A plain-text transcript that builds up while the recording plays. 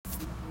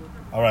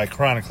All right,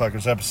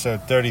 Cluckers,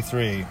 episode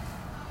 33.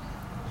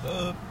 What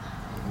up?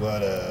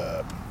 What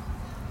up?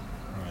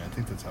 All right, I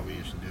think that's how we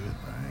usually do it,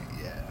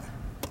 right? Yeah.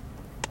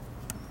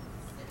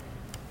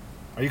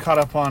 Are you caught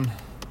up on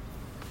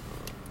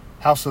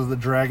House of the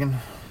Dragon?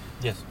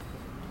 Yes.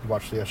 You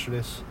watched it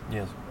yesterday's?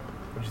 Yes.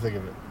 What'd you think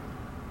of it?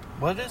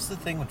 What is the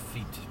thing with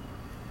feet?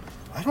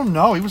 I don't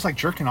know. He was like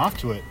jerking off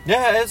to it.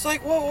 Yeah, it's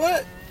like,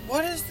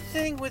 what is the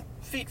thing with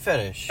feet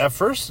fetish? At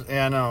first,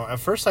 yeah, no. At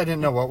first, I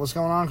didn't know what was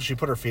going on because she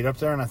put her feet up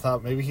there, and I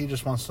thought maybe he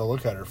just wants to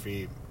look at her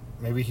feet.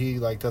 Maybe he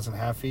like doesn't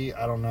have feet.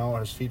 I don't know.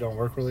 His feet don't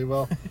work really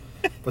well.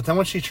 But then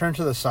when she turned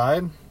to the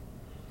side,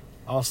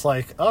 I was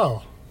like,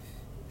 oh,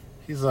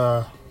 he's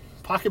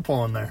pocket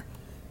pulling there.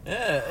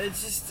 Yeah,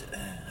 it's just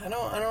I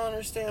don't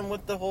understand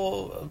what the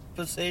whole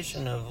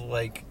position of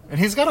like. And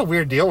he's got a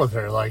weird deal with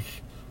her. Like,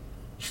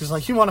 she's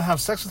like, you want to have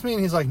sex with me?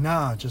 And he's like,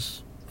 nah,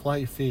 just pull out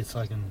your feet so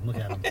I can look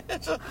at them.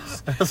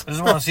 I just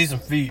want to see some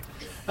feet.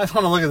 I just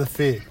want to look at the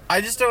feet.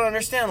 I just don't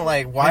understand.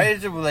 Like, why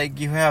is it like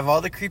you have all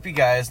the creepy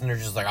guys and they're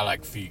just like, I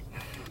like feet.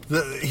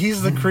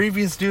 He's the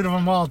creepiest dude of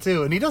them all,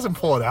 too. And he doesn't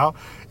pull it out.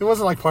 It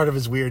wasn't like part of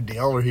his weird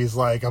deal where he's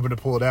like, I'm going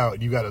to pull it out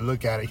and you got to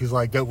look at it. He's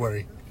like, don't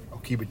worry. I'll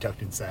keep it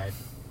tucked inside.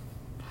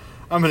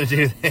 I'm going to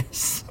do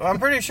this. Well, I'm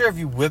pretty sure if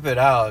you whip it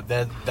out,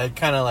 that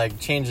kind of like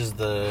changes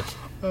the...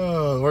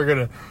 Oh, we're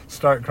going to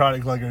start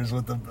Chronic Cluckers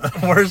with the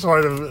worst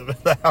part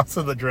of the House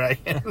of the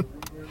Dragon.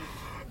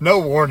 No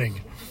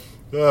warning.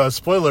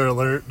 Spoiler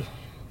alert.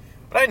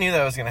 But I knew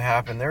that was going to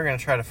happen. They were going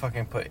to try to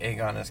fucking put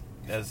Aegon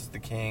as the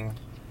king.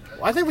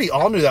 Well, I think we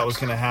all knew that was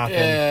going to happen.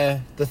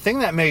 Yeah. The thing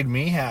that made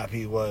me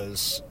happy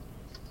was...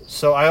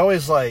 So I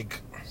always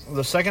like...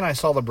 The second I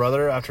saw the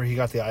brother after he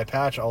got the eye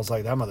patch, I was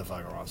like, that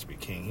motherfucker wants to be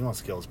king. He wants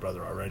to kill his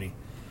brother already.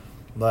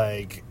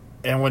 Like...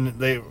 And when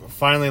they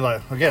finally,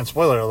 like, again,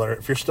 spoiler alert,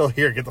 if you're still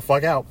here, get the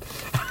fuck out.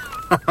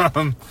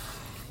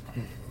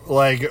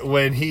 Like,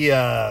 when he,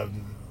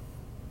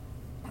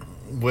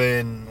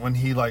 when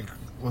he, like,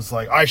 was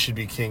like, I should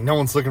be king. No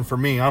one's looking for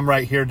me. I'm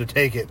right here to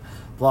take it.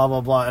 Blah,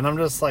 blah, blah. And I'm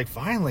just like,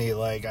 finally,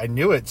 like, I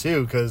knew it,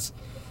 too, because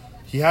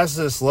he has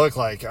this look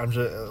like,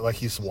 like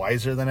he's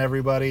wiser than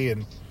everybody,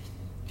 and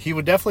he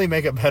would definitely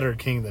make a better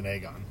king than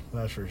Aegon.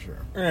 That's for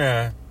sure.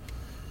 Yeah.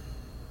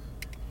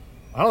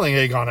 I don't think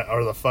Aegon,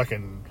 or the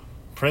fucking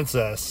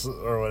princess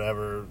or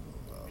whatever,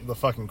 the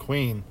fucking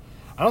queen.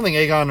 I don't think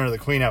Aegon or the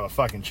queen have a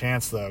fucking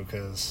chance, though,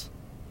 because,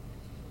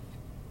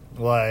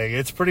 like,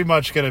 it's pretty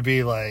much going to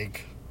be,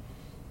 like,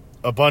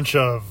 a bunch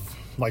of,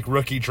 like,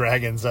 rookie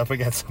dragons up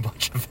against a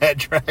bunch of vet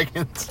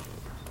dragons.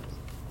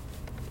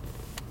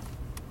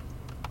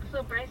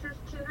 So Bryce is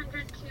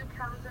 202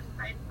 pounds and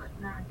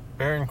 5'9".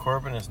 Baron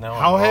Corbin is now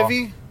How on Raw.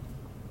 heavy?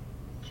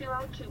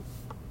 202.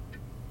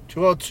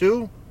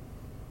 202?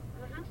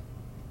 Mm-hmm.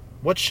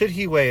 What should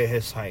he weigh at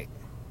his height?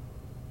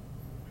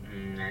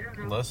 I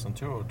don't know. Less than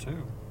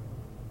 202.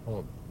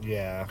 Well,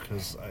 yeah,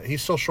 because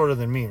he's still shorter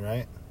than me,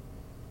 right?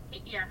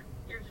 Yeah,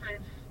 you're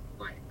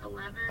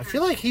 11? I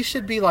feel like he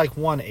should be, like,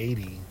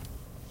 180.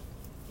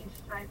 He's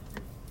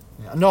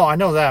 5'. No, I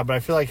know that, but I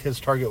feel like his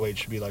target weight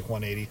should be like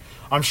 180.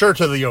 I'm sure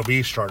to the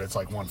obese chart it's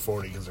like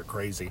 140 because they're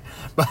crazy.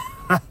 But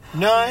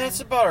No,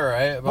 that's about all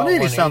right. About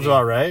 180 sounds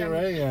about right?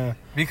 Yeah.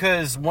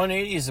 Because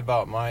 180 is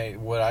about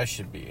what I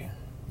should be.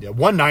 Yeah,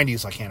 190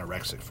 is like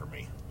anorexic for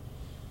me.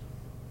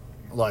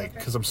 Like,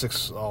 because I'm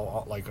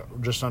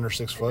like just under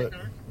 6 foot.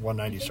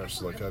 190 starts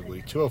to look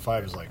ugly.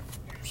 205 is like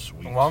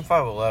sweet. Well, I'm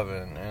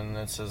 5'11", and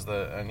it says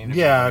that I need to be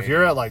Yeah, if 180.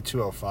 you're at like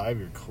 205,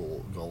 you're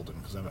cool, golden.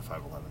 Because I'm at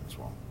 5'11 as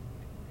well.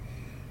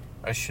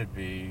 I should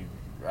be...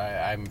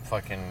 I'm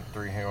fucking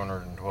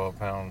 312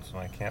 pounds, and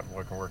I can't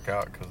fucking work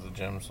out because the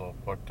gym's all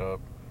fucked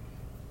up.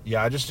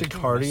 Yeah, I just did Did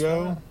you miss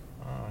cardio. that?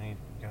 Oh, he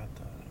got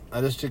that. I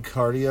just did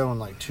cardio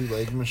and like 2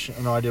 leg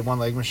machine. No, I did 1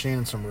 leg machine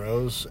and some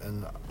rows,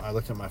 and I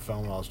looked at my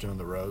phone while I was doing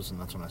the rows, and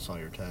that's when I saw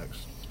your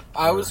text.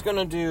 I was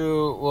gonna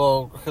do...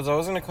 Well, because I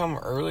was gonna come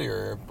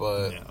earlier,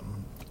 but Yeah,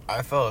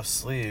 I fell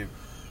asleep.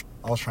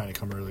 I was trying to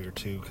come earlier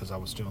too because I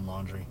was doing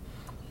laundry.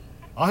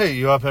 I'll hit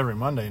you up every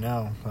Monday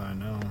now. I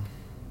know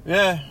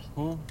Yeah.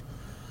 Well,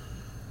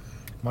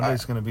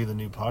 Monday's going to be the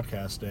new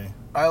podcast day.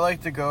 I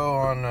like to go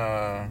on,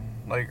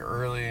 like,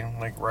 early,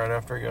 like, right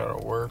after I get out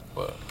of work,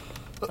 but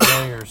I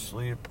know you're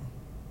asleep.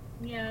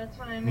 Yeah, that's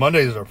what I mean.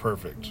 Mondays are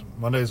perfect.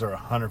 Mondays are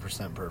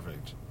 100%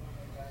 perfect.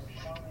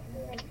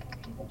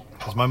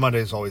 Because my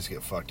Mondays always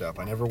get fucked up.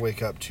 I never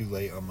wake up too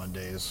late on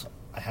Mondays.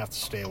 I have to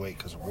stay awake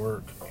because of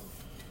work.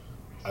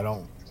 I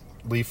don't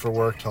leave for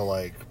work till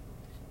like...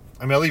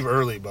 I mean, I leave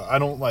early, but I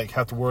don't like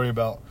have to worry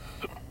about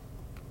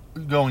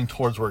going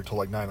towards work till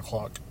like 9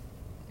 o'clock.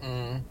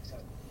 Mm.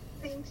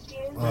 Thanks,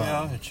 Jim.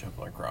 Yeah, I'll hit you up,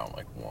 like, around,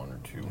 like, 1 or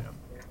 2.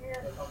 Yeah.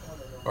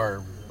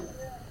 Or,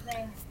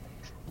 There.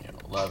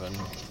 11,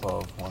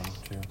 12, 1,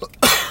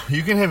 2.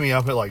 You can hit me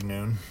up at like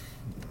noon.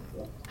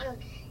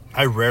 Okay.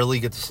 I rarely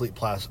get to sleep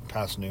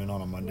past noon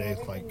on a Monday.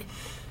 Like,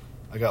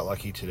 I got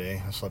lucky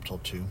today. I slept till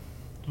 2.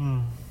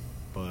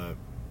 But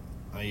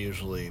I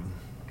usually,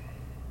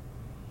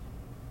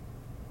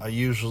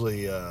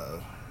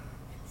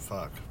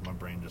 fuck, my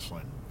brain just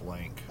went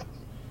blank.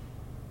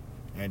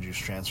 Andrew's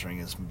transferring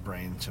his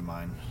brain to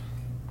mine.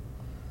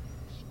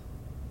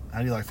 How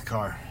do you like the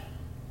car?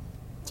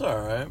 It's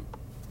alright.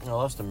 I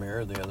lost a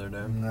mirror the other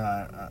day.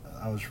 No,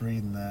 I was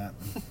reading that.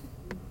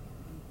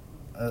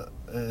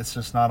 It's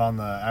just not on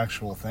the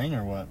actual thing,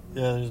 or what?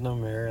 Yeah, there's no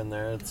mirror in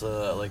there. It's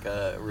like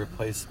a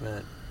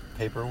replacement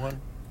paper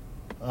one.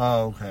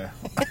 Oh, okay.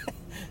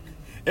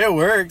 It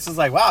works. It's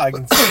like, wow, I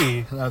can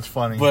see. That's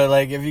funny. But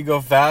like, if you go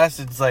fast,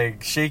 it's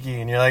like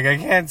shaky, and you're like, I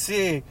can't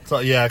see. So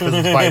yeah, because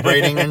it's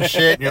vibrating and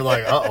shit. And you're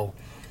like, uh-oh.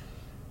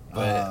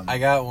 But I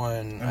got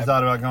one. Have you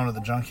thought about going to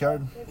the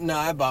junkyard? No,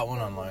 I bought one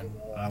online.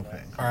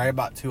 Okay. Or I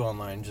bought two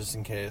online just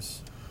in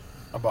case.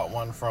 I bought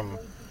one from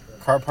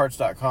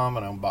carparts.com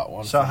and I bought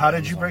one So from how did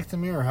you Amazon. break the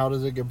mirror? How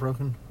does it get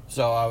broken?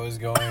 So I was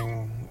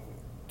going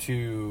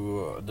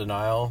to the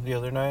Nile the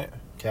other night.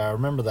 Okay, I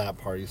remember that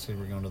part. You said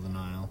we're going to the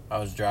Nile. I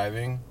was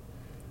driving,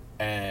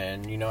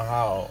 and you know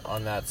how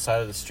on that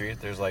side of the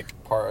street there's like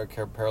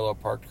parallel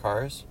parked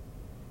cars?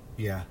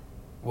 Yeah.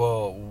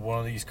 Well, one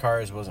of these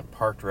cars wasn't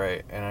parked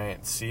right, and I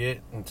didn't see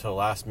it until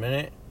last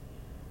minute,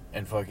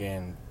 and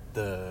fucking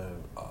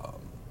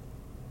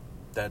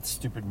that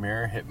stupid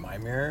mirror hit my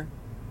mirror,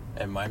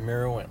 and my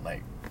mirror went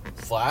like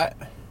flat,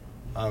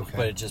 Okay.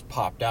 but it just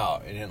popped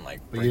out. It didn't like.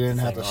 But break you didn't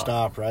the have to thing off.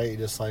 stop, right? You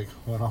just like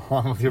went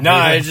along with your No,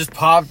 breathing. it just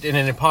popped, and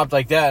then it popped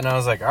like that, and I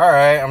was like, all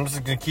right, I'm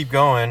just gonna keep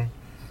going.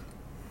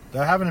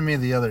 That happened to me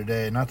the other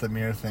day. Not the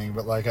mirror thing,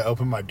 but like I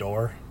opened my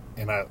door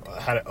and I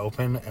had it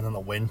open, and then the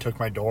wind took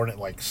my door and it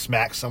like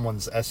smacked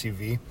someone's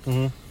SUV.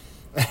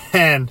 Mm-hmm.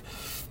 And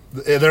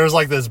there was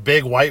like this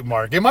big white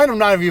mark. It might have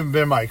not have even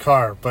been my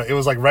car, but it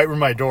was like right where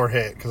my door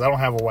hit because I don't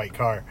have a white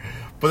car.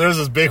 But there was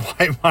this big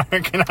white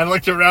mark, and I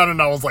looked around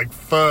and I was like,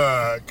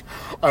 fuck.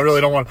 I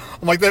really don't want...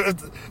 I'm like,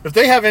 if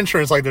they have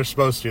insurance like they're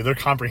supposed to, they're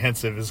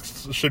comprehensive.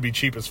 It should be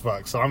cheap as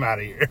fuck, so I'm out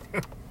of here.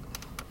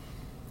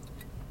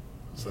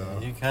 So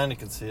You kind of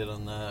could see it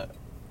on that.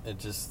 It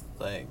just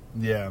like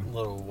yeah.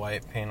 little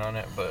white paint on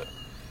it, but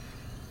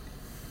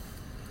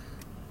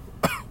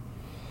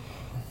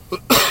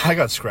I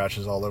got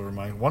scratches all over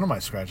one of my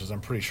scratches. I'm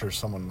pretty sure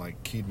someone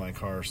like keyed my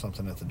car or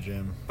something at the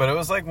gym. it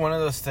was like one of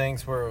those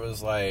things where it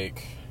was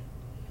like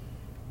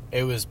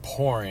it was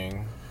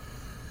pouring.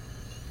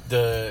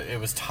 It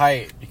was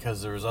tight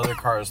because there was other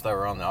cars that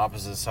were on the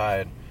opposite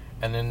side,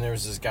 and then there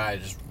was this guy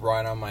just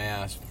right on my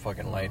ass,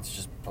 fucking lights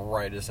just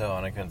bright as hell,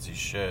 and I couldn't see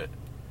shit.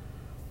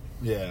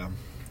 Yeah.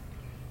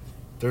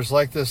 There's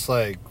like this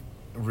like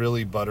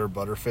really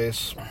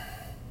butterface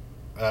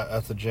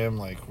at the gym.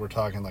 Like we're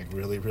talking like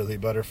really, really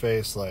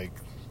butterface. Like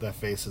that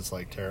face is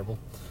like terrible.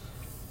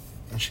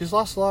 And she's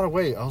lost a lot of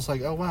weight. I was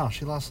like, oh wow,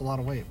 she lost a lot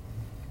of weight.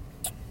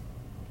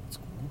 That's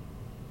cool.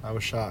 I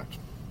was shocked.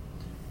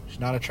 She's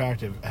not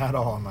attractive at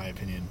all in my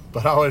opinion.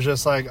 But I was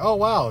just like, oh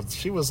wow,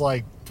 she was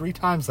like 3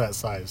 times that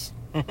size.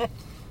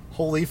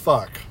 Holy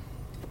fuck.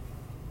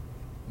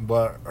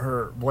 But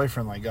her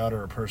boyfriend like got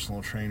her a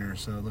personal trainer,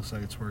 so it looks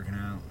like it's working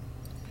out.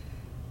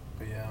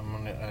 But yeah,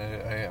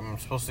 I'm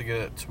supposed to get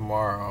it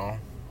tomorrow.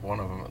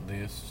 One of them at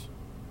least.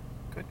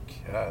 Good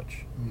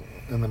catch.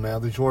 In the mail.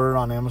 Did you order it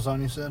on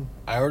Amazon, you said?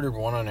 I ordered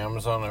one on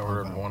Amazon. I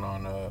ordered Okay. one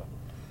on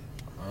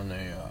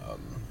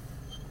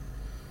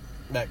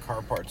that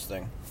car parts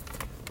thing,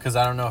 because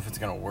I don't know if it's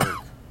gonna work.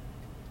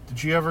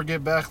 Did you ever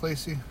get back,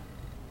 Lacey?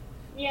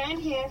 Yeah, I'm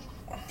here.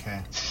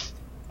 Okay.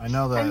 I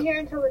know that. I'm here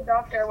until the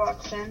doctor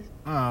walks in.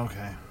 Oh,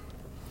 okay.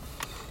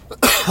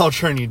 I'll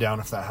turn you down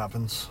if that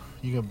happens.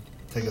 You can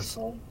take us.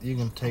 Okay. You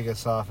can take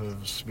us off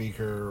of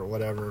speaker or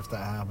whatever if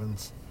that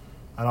happens.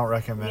 I don't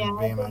recommend Yeah, I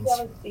being think on. I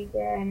have a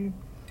speaker and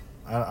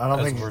I don't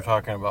As think we're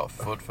talking about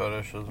foot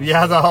fetishes.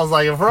 Yeah, I was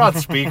like, if we're on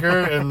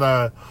speaker and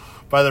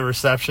by the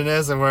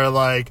receptionist, and we're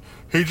like,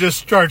 he just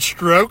starts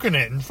stroking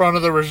it in front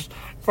of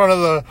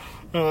the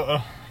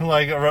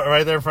like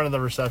right there in front of the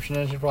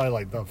receptionist. You're probably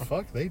like, the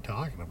fuck are they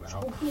talking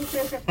about?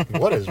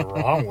 What is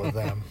wrong with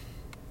them?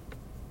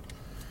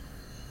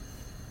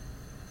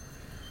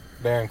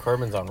 Baron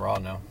Corbin's on Raw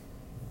now.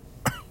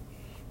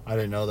 I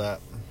didn't know that.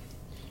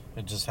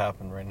 It just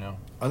happened right now.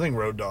 I think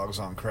Road Dogg's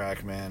on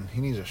crack, man.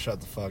 He needs to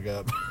shut the fuck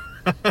up.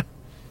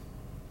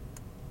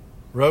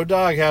 Road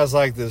Dogg has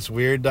like this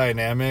weird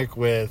dynamic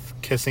with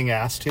kissing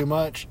ass too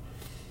much.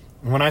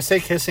 When I say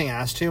kissing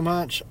ass too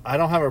much, I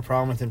don't have a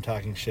problem with him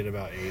talking shit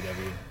about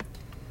AEW.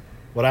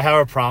 What I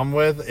have a problem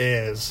with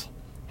is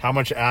how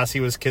much ass he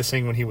was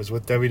kissing when he was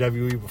with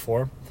WWE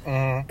before.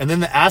 Mm-hmm. And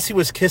then the ass he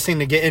was kissing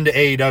to get into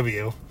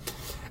AEW.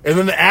 And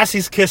then the ass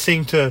he's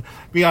kissing to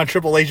be on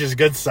Triple H's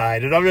good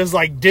side. And I'm just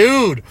like,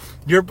 dude,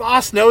 your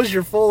boss knows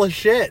you're full of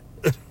shit.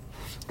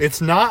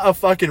 It's not a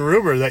fucking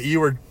rumor that you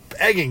were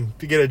begging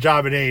to get a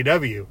job in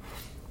AEW.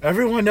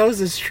 Everyone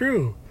knows it's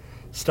true.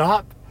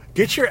 Stop.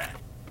 Get your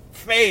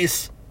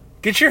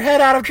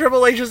head out of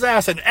Triple H's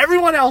ass and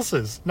everyone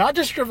else's. Not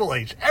just Triple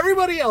H.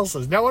 Everybody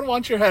else's. No one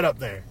wants your head up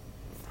there.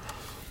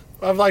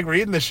 I'm like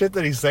reading the shit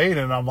that he's saying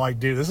and I'm like,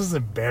 dude, this is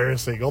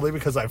embarrassing. Only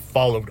because I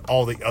followed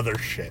all the other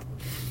shit.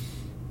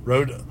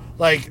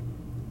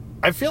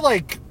 I feel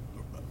like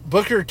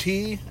Booker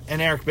T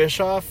and Eric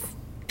Bischoff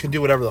can do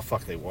whatever the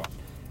fuck they want.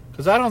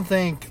 Because I don't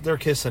think they're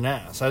kissing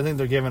ass. I think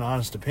they're giving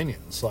honest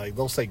opinions. Like,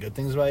 they'll say good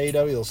things about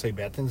AEW. They'll say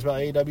bad things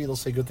about AEW. They'll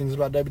say good things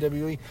about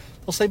WWE.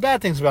 They'll say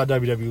bad things about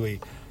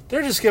WWE.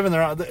 They're just giving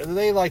their...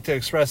 They like to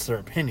express their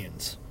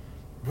opinions.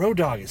 Road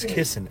Dogg is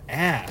kissing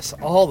ass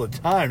all the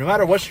time. No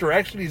matter which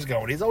direction he's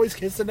going, he's always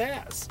kissing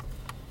ass.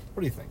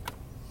 What do you think?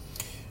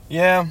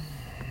 Yeah.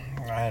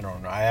 I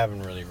don't know. I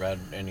haven't really read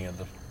any of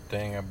the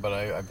thing, but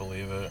I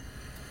believe it.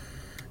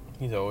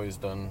 He's always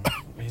done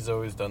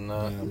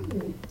that.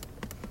 Yeah.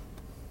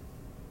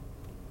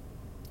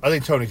 I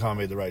think Tony Khan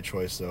made the right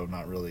choice, though.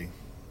 Not really.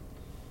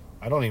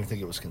 I don't even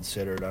think it was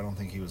considered. I don't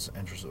think he was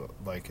interested.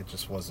 Like, it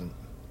just wasn't.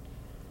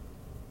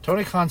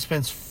 Tony Khan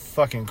spends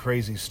fucking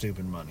crazy,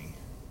 stupid money.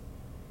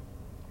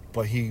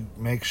 But he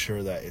makes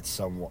sure that it's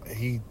somewhat...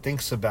 He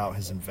thinks about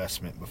his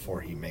investment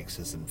before he makes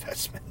his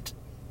investment.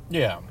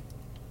 Yeah.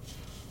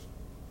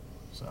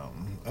 So,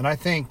 and I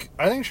think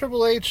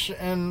Triple H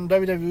and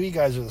WWE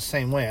guys are the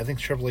same way. I think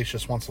Triple H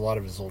just wants a lot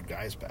of his old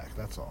guys back.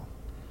 That's all.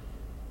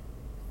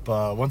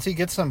 But once he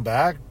gets them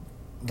back,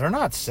 they're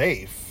not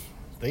safe.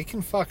 They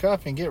can fuck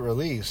up and get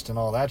released and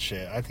all that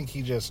shit. I think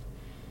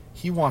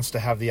he wants to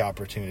have the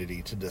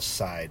opportunity to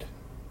decide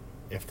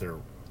if they're...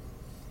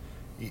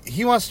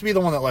 He wants to be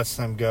the one that lets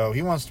them go.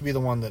 He wants to be the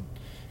one that...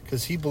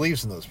 Because he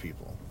believes in those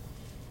people.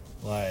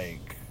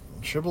 Like,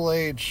 Triple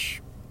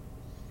H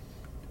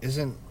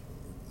isn't...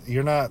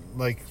 You're not,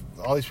 like,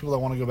 all these people that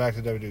want to go back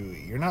to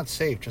WWE. You're not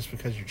safe just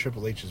because you're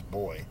Triple H's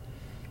boy.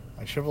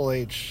 Like, Triple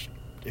H...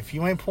 If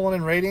you ain't pulling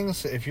in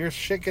ratings, if your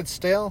shit gets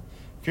stale,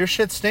 if your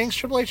shit stinks,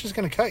 Triple H is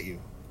going to cut you.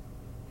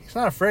 He's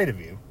not afraid of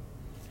you.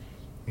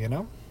 You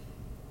know?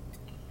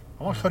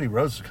 I want Cody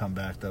Rhodes to come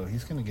back, though.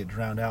 He's going to get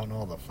drowned out in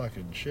all the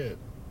fucking shit.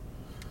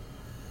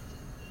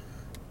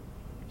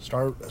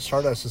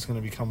 Stardust is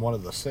going to become one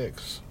of the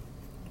 6.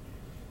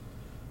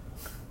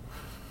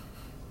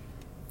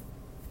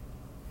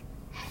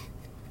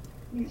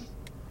 I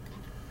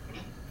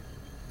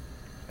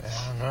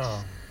don't know.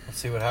 Let's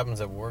see what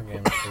happens at War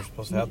Games. They're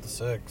supposed to have the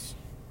 6.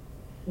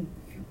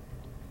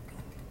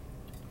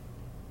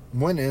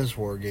 When is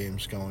War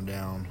Games going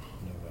down?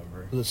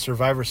 November. The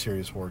Survivor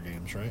Series War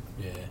Games, right?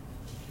 Yeah.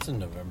 It's in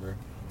November.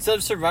 Instead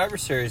of Survivor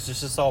Series,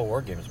 it's just all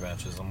War Games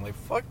matches. I'm like,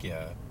 fuck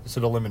yeah. Is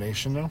it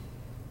elimination, though?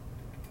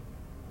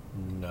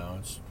 No,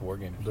 it's War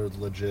Games. They're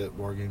legit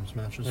War Games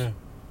matches? Yeah.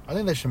 I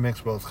think they should mix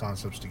both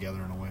concepts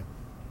together in a way.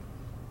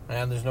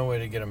 And there's no way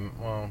to get them...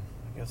 Well,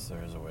 I guess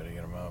there is a way to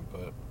get them out,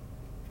 but...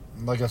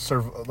 Like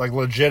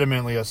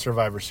legitimately a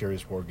Survivor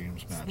Series War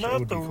Games match. It's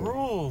not the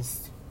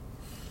rules.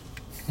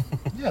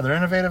 Yeah, they're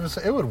innovative.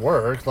 It would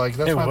work. Like,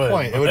 that's It my would.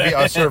 point. It would be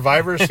a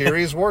Survivor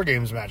Series War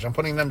Games match. I'm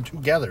putting them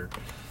together.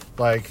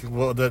 Like,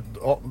 well, the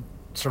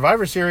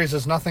Survivor Series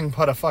is nothing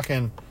but a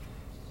fucking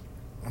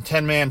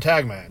 10-man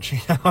tag match. You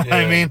know what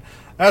I mean?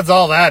 That's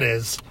all that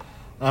is.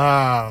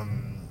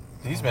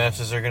 These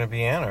matches are going to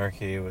be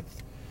anarchy with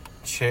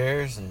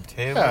chairs and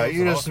tables. Yeah,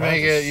 you and just all kinds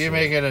make of it. You shit.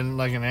 make it in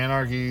like an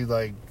anarchy,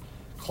 like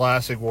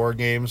classic War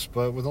Games,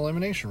 but with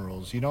elimination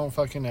rules. You don't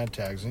fucking add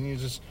tags, and you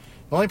just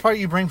the only part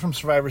you bring from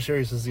Survivor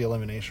Series is the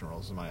elimination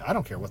rules. I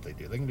don't care what they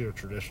do. They can do a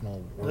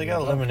traditional. War They Games.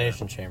 got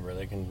elimination chamber.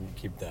 They can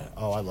keep that.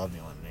 Oh, I love the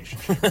elimination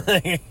chamber.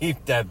 They can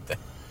keep that thing.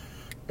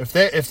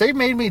 If they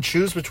made me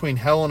choose between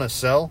Hell in a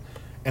Cell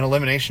and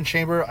Elimination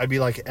Chamber, I'd be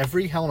like,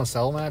 every Hell in a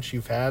Cell match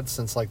you've had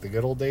since like the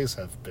good old days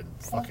have been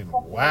fucking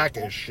whack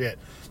as shit.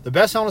 The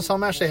best Hell in a Cell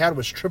match they had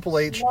was Triple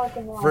H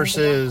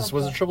versus...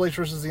 Was it Triple H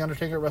versus The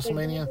Undertaker at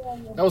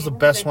WrestleMania? That was the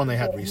best one they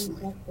had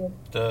recently.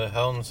 The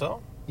Hell in the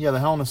Cell? Yeah, the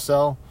Hell in a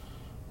Cell,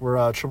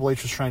 where Triple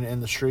H was trying to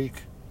end the streak.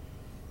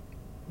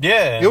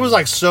 Yeah. It was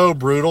like so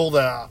brutal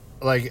that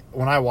like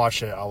when I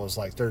watched it, I was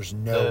like, there's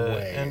no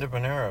way. End of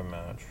an era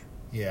match.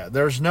 Yeah,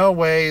 there's no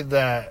way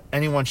that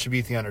anyone should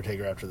beat The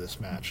Undertaker after this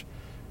match.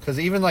 Because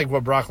even like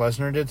what Brock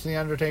Lesnar did to The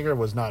Undertaker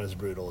was not as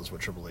brutal as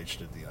what Triple H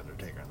did to The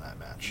Undertaker in that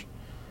match.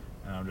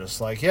 And I'm just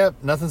like, yep,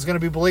 nothing's going to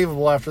be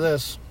believable after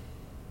this.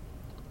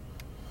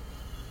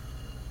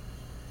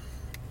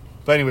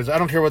 But anyways, I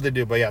don't care what they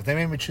do. But yeah, if they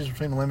made me choose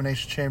between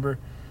Elimination Chamber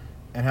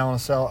and Hell in a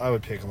Cell, I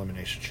would pick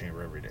Elimination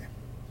Chamber every day.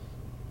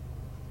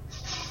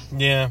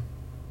 Yeah.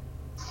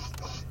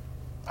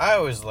 I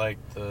always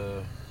liked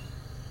the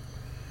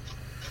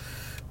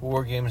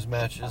War Games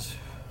matches.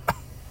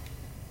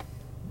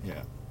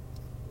 Yeah.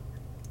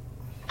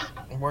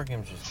 War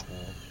Games was cool.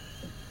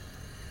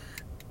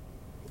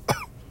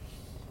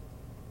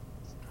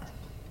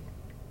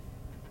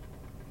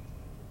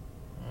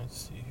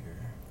 Let's see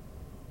here.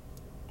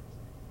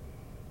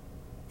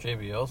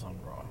 JBL's on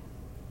Raw.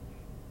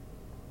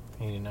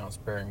 He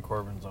announced Baron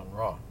Corbin's on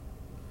Raw.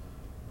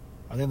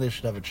 I think they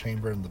should have a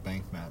Chamber in the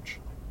Bank match.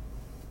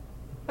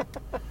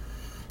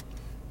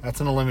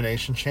 That's an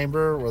elimination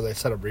chamber where they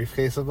set a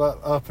briefcase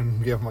up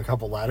and give them a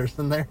couple ladders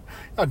in there.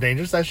 How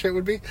dangerous that shit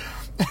would be.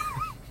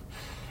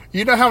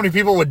 You know how many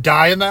people would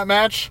die in that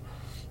match?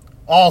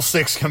 All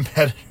 6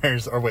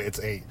 competitors. Or wait, it's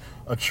 8.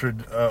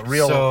 A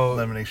real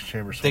elimination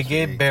chamber. They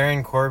gave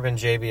Baron Corbin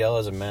JBL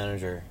as a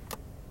manager.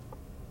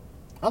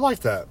 I like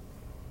that.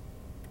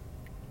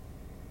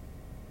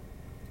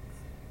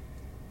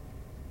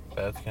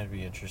 That's going to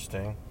be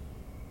interesting.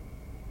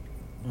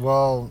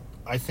 Well,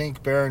 I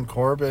think Baron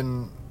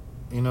Corbin,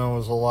 is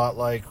a lot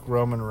like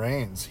Roman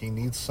Reigns. He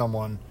needs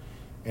someone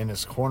in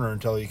his corner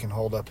until he can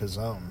hold up his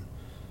own.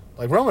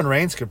 Like, Roman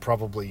Reigns could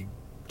probably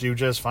do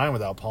just fine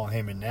without Paul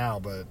Heyman now,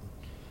 but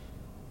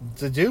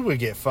the dude would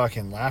get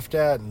fucking laughed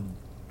at and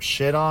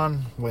shit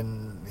on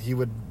when he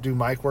would do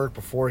mic work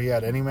before he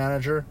had any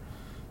manager,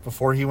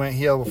 before he went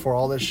heel, before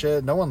all this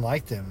shit. No one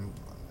liked him.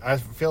 I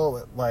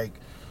feel like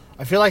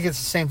it's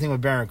the same thing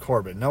with Baron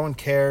Corbin. No one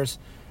cares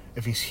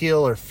if he's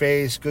heel or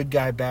face, good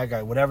guy, bad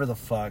guy, whatever the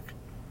fuck.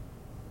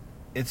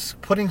 It's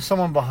putting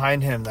someone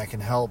behind him that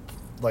can help,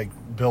 like,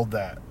 build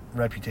that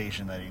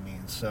reputation that he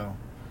needs. So,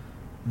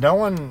 no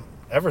one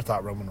ever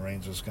thought Roman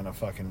Reigns was going to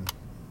fucking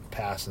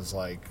pass as,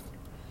 like...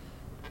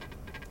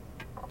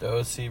 The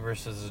OC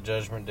versus the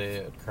Judgment Day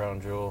at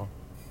Crown Jewel.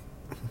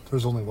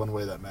 There's only one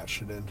way that match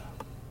should end.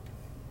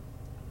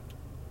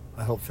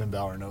 I hope Finn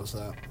Balor knows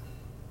that.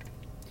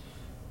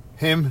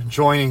 Him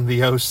joining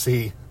the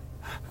OC.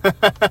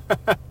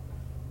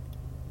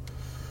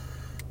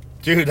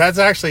 Dude, that's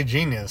actually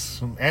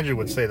genius. Andrew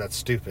would say that's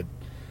stupid.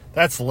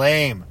 That's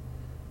lame.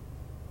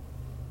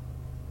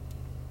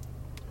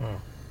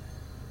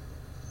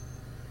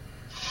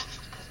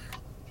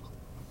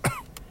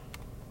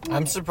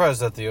 I'm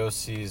surprised that the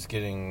OC is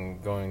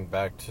going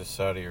back to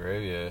Saudi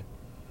Arabia,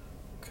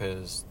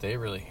 because they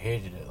really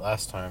hated it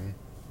last time.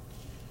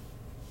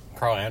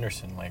 Carl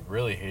Anderson,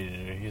 really hated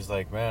it. He's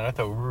like, man, I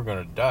thought we were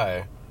going to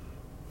die.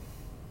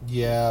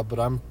 Yeah, but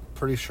I'm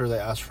pretty sure they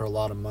asked for a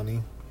lot of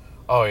money.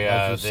 Oh,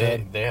 yeah,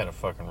 they had a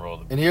fucking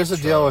roll. And here's the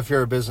deal if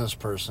you're a business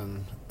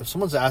person. If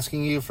someone's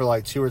asking you for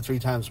 2 or 3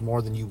 times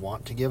more than you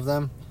want to give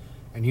them,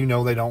 and you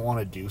know they don't want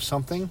to do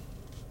something,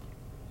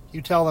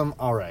 you tell them,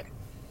 all right,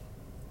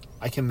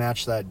 I can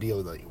match that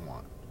deal that you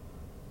want,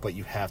 but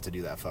you have to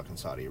do that fucking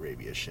Saudi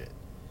Arabia shit.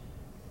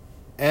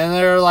 And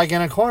they're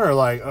in a corner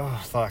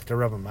oh, fuck, they're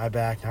rubbing my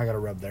back, now I gotta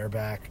rub their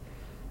back.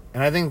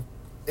 And I think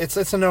it's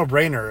a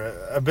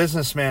no-brainer. A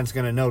businessman's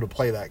gonna know to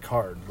play that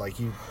card.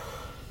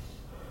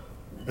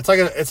 It's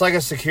like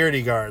a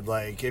security guard.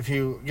 If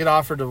you get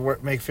offered to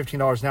make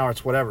 $15 an hour,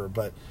 it's whatever.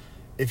 But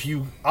if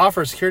you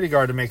offer a security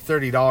guard to make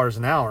 $30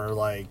 an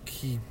hour,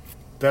 he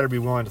better be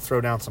willing to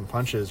throw down some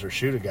punches or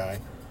shoot a guy,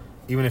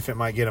 even if it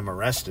might get him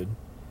arrested.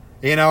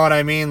 You know what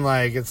I mean?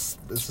 It's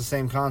the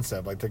same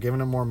concept. They're giving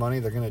them more money,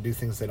 they're going to do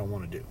things they don't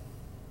want to do.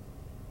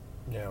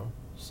 Yeah.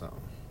 So,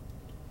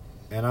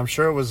 and I'm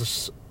sure it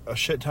was a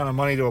shit ton of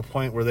money to a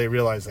point where they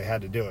realized they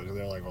had to do it, because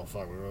they're like, well,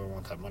 fuck, we really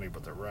want that money,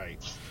 but they're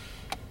right.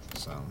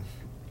 So.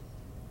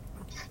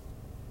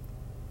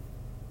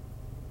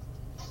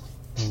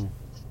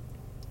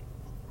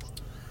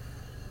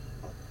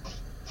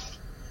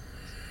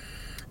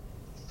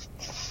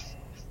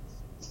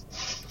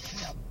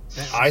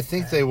 I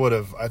think they would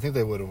have went to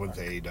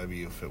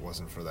AEW if it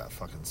wasn't for that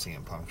fucking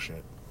CM Punk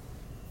shit.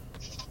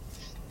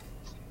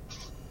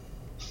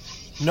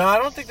 No, I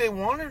don't think they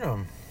wanted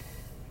him.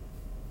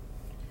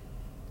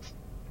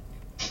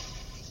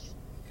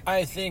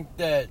 I think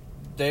that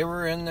they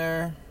were in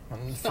there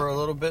for a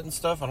little bit and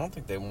stuff. I don't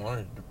think they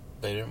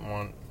didn't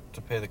want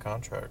to pay the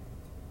contract.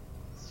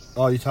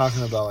 Oh, you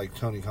talking about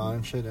Tony Khan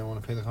and shit? Didn't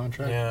want to pay the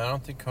contract? Yeah, I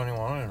don't think Tony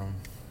wanted him.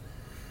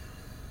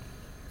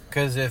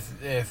 Because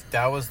if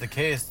that was the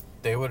case,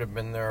 they would have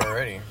been there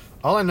already.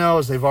 All I know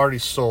is they've already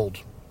sold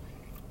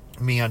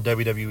me on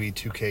WWE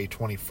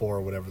 2K24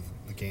 or whatever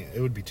the game.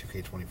 It would be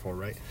 2K24,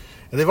 right?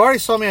 And they've already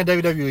sold me on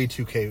WWE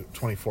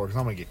 2K24 because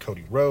I'm going to get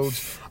Cody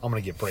Rhodes. I'm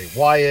going to get Bray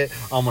Wyatt.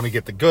 I'm going to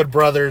get the Good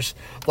Brothers.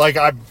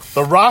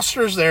 The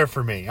roster's there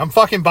for me. I'm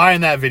fucking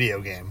buying that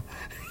video game.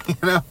 You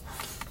know?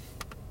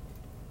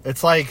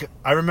 It's I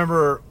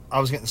remember I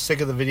was getting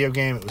sick of the video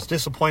game. It was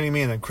disappointing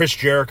me. And then Chris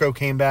Jericho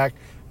came back.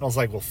 And I was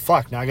like, well,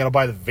 fuck. Now I got to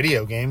buy the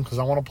video game because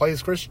I want to play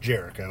as Chris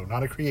Jericho,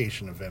 not a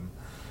creation of him.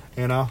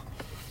 You know?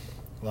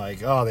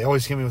 Oh, they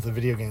always get me with the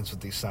video games with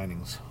these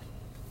signings.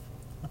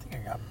 I think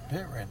I got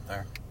bit right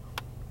there.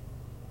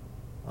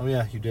 Oh,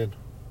 yeah, you did.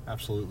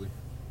 Absolutely.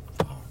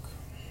 Fuck.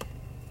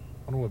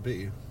 I wonder what bit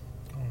you.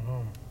 I don't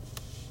know.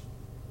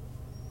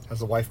 Has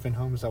the wife been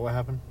home? Is that what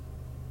happened?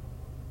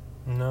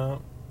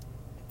 No.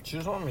 She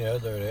was on me the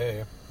other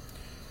day.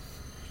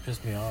 She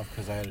pissed me off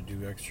because I had to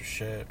do extra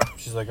shit.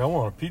 She's like, I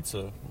want a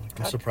pizza.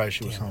 I'm surprised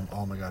she was home.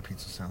 Oh, my God,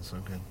 pizza sounds so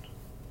good.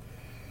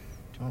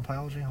 Do you want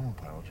Apology? I want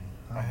Apology.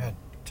 I had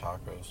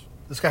tacos.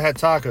 This guy had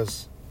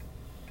tacos.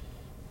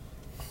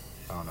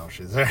 I don't know if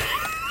she's there.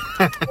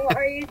 Well,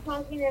 are you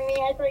talking to me?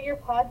 I thought you were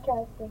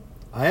podcasting.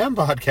 I am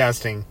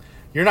podcasting.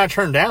 You're not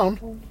turned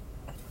down.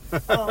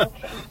 Oh,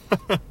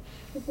 okay.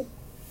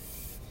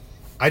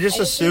 I just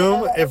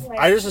assume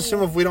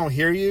if we don't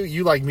hear you,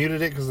 you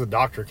muted it because the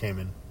doctor came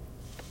in.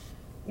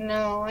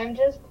 No, I'm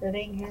just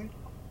sitting here.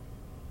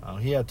 Oh,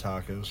 he had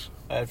tacos.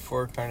 I had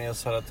 4 carne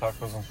asada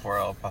tacos and 4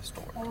 al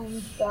pastor.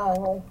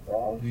 God,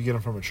 Did you get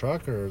them from a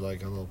truck or a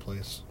little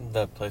place?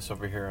 That place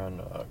over here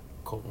on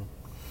Colton.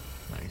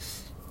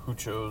 Nice.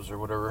 Huchos or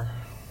whatever.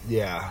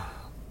 Yeah.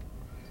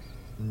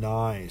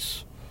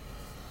 Nice.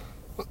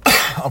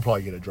 I'll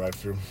probably get a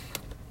drive-through.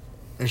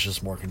 It's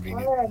just more I'm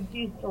convenient. gonna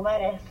juice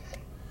lettuce.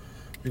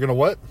 You're gonna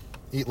what?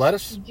 Eat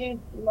lettuce? Juice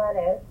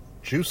lettuce.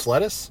 Juice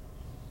lettuce?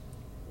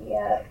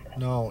 Yep.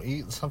 No,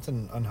 eat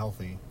something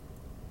unhealthy.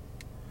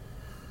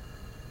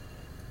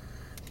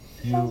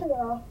 Sounds You like an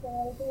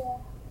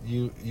awful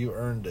idea. you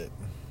earned it.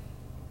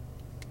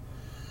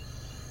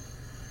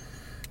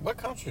 What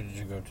concert did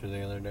you go to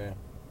the other day?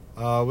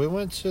 We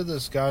went to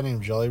this guy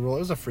named Jelly Roll. It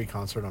was a free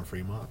concert on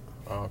Fremont.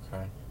 Oh,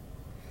 okay.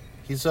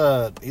 He's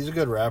a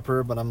good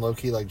rapper, but I'm low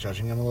key like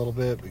judging him a little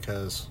bit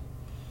because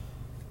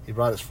he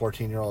brought his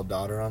 14-year-old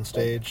daughter on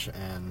stage,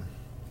 and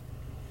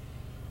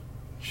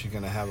she's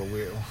gonna have a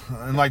weird.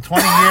 In like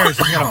 20 years,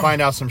 he's gonna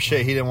find out some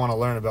shit he didn't want to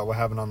learn about what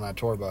happened on that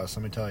tour bus.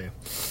 Let me tell you.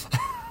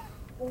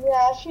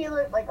 Yeah, she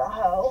looked like a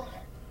hoe.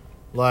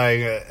 Like,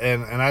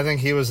 and I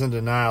think he was in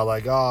denial.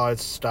 Like, oh,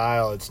 it's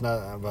style, it's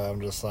not. But I'm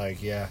just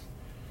like, yeah,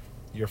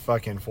 your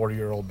fucking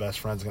 40-year-old best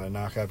friend's gonna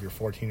knock up your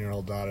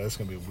 14-year-old daughter. It's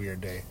gonna be a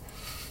weird day.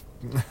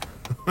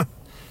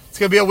 It's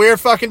gonna be a weird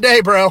fucking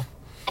day, bro.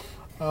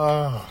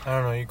 I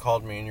don't know. You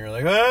called me and you were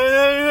like,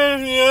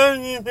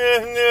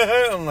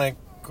 I'm like,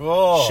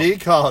 cool. She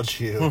called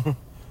you.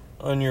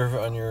 on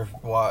your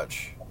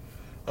watch.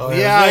 Oh,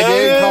 Yeah, I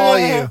did call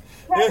you.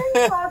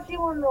 Kevin called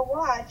you on the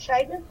watch.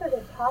 I just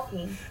started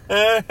talking.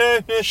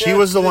 She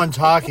was the one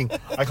talking.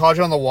 I called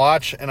you on the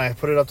watch, and I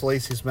put it up to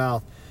Lacey's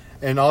mouth,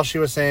 and all she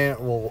was saying,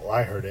 well,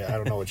 I heard it. I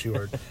don't know what you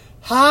heard.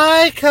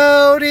 Hi,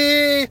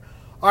 Cody.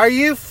 Are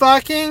you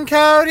fucking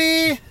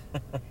Cody?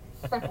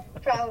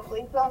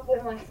 Probably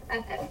something like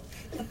that.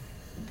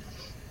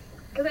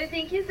 Because I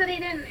think he said he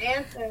didn't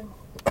answer.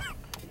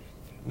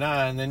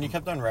 Nah, and then you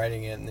kept on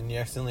writing it, and then you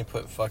accidentally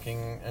put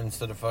fucking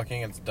instead of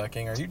fucking. It's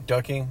ducking. Are you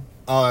ducking?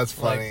 Oh, that's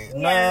funny. Like,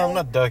 no, I'm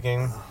not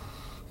ducking.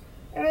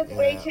 It was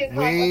way too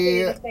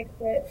complicated to fix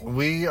it.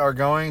 We are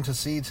going to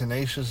see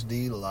Tenacious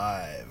D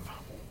live.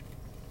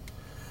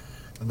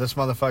 And this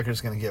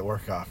motherfucker's going to get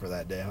work off for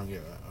that day. I don't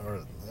give a,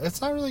 or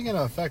it's not really going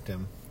to affect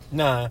him.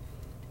 Nah,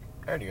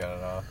 I already got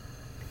it off.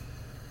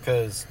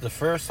 Cause the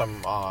first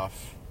I'm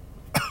off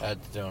at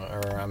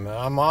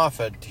I'm off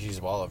at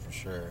T's Wallet for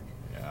sure.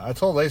 Yeah, I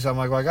told Lacey, I'm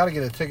like, well, I got to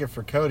get a ticket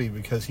for Cody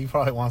because he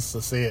probably wants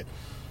to see it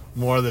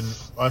more than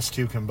us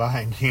two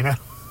combined, you know?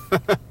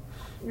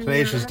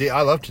 Tenacious D.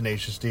 I love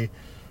Tenacious D,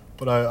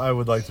 but I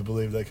would like to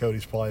believe that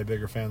Cody's probably a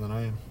bigger fan than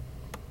I am.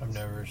 I've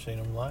never seen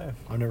him live.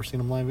 I've never seen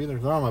him live either.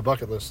 They're on my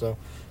bucket list, though.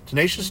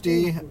 Tenacious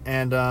D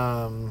and,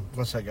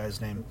 what's that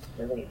guy's name?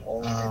 Really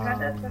old.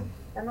 I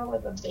know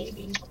was a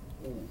baby.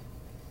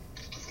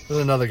 There's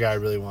another guy I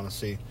really want to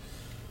see.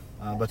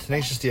 But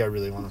Tenacious D I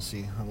really want to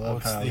see. I love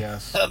What's how, the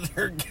yes.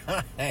 other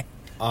guy?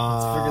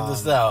 Let's figure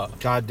this out.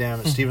 God damn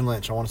it. Stephen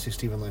Lynch. I want to see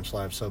Stephen Lynch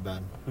live so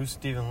bad. Who's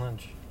Stephen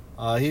Lynch?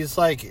 He's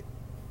like,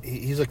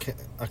 he's a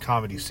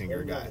comedy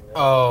singer guy.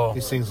 Oh,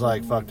 He sings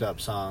like fucked up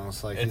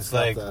songs. Like it's he's got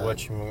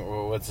like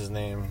the, what's his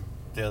name?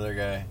 The other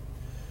guy.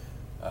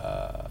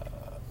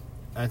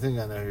 I think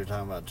I know who you're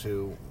talking about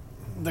too.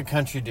 The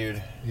country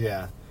dude.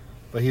 Yeah,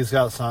 but he's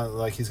got a song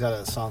like he's got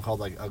a song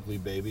called like "Ugly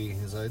Baby."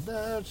 He's like,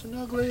 "That's an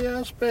ugly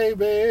ass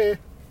baby."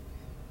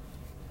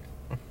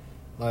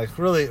 Like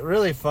really,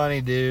 really funny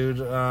dude.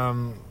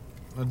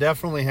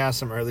 Definitely has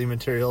some early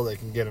material that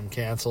can get him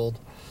canceled.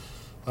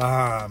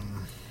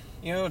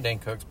 You know, Dan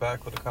Cook's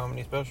back with a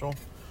comedy special,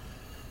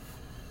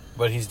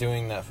 but he's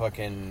doing that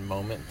fucking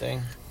moment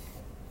thing.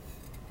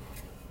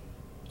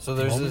 So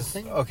there's Moment this.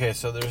 thing? Okay,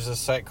 so there's a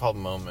site called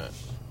Moment,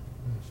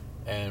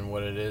 and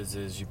what it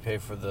is you pay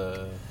for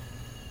the.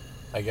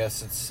 I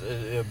guess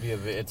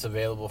it's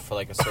available for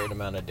like a certain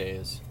amount of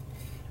days,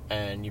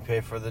 and you pay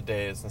for the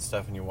days and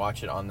stuff, and you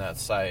watch it on that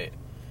site,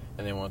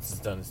 and then once it's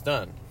done, it's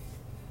done.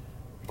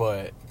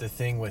 But the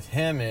thing with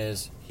him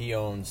is he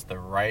owns the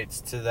rights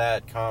to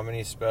that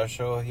comedy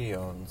special. He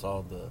owns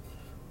all the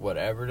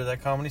whatever to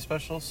that comedy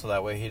special, so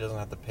that way he doesn't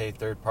have to pay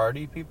third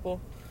party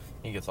people.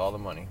 He gets all the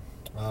money.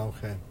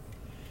 Okay.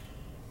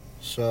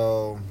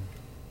 So,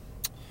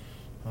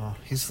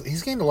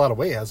 he's gained a lot of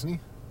weight, hasn't he?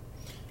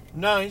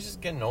 No, he's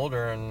just getting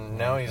older, and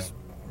now he's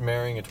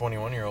marrying a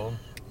 21-year-old.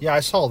 Yeah, I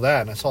saw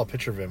that, and I saw a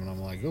picture of him, and I'm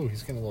like, ooh,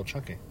 he's getting a little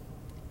chunky.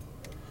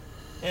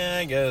 Yeah,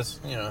 I guess,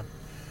 you know.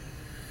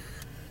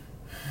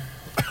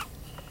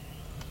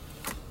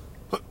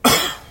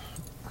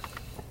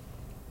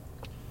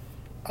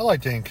 I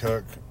like Dan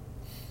Cook.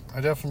 I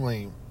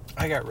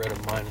got rid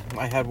of mine.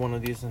 I had one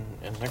of these in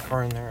the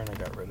car in there, and I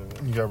got rid of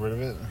it. You got rid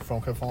of it?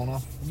 Phone kept falling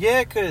off?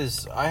 Yeah,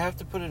 because I have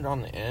to put it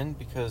on the end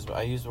because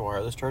I use the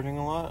wireless charging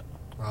a lot.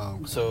 Oh,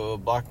 okay. So it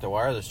blocked the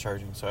wireless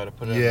charging, so I had to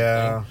put it on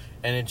Yeah. the thing,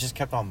 and it just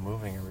kept on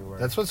moving everywhere.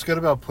 That's what's good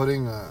about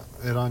putting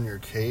it on your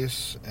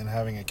case and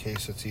having a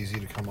case that's easy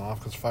to come off.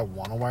 Because if I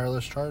want a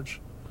wireless charge,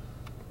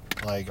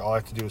 like, all I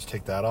have to do is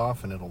take that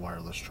off, and it'll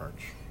wireless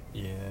charge.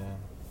 Yeah.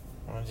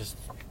 I just...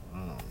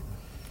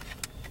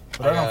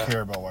 But I don't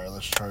care about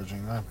wireless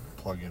charging. I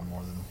plug in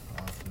more than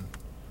often.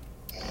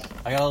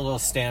 I got a little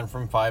stand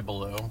from Five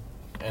Below,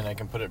 and I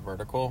can put it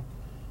vertical.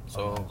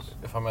 So Oh, nice.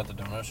 if I'm at the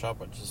donut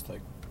shop, I just like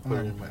put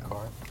it in my Okay.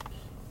 car,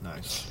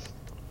 Nice.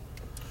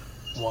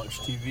 watch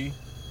TV.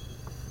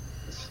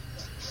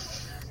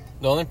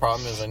 The only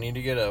problem is I need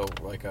to get a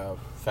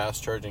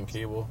fast charging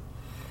cable.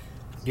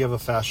 Do you have a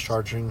fast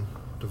charging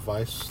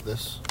device?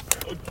 This?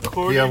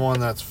 Do you have one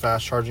that's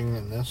fast charging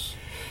in this?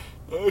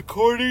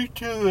 According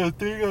to the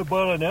thing I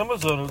bought on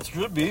Amazon, it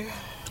should be.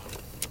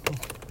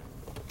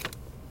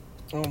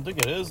 I don't think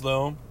it is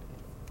though.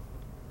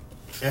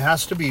 It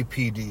has to be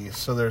PD.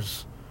 So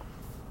there's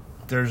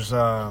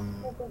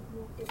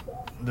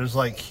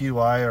like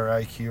QI or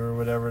IQ or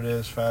whatever it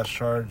is, fast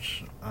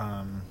charge,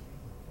 and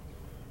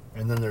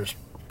then there's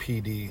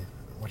PD,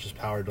 which is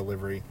power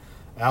delivery.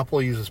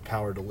 Apple uses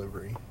power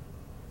delivery,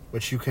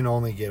 which you can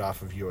only get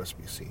off of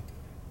USB-C.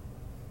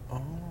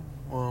 Oh,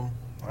 well,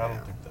 I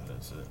don't think that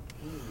is it.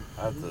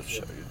 I have to show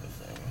you the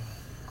thing.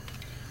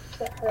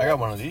 I got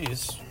one of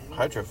these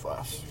hydro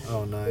flasks.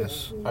 Oh,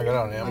 nice. I got it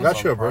on Amazon. I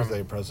got you a Prime.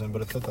 birthday present,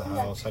 but it's at the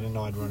house. I didn't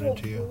know I'd run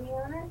into you.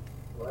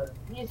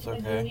 It's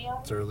okay.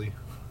 It's early.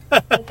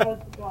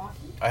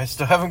 I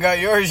still haven't got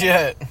yours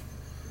yet.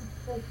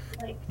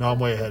 No, I'm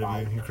way ahead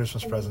of you. Your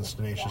Christmas present's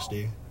Tenacious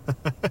D.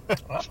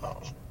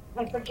 Uh-oh.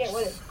 I forget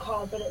what it's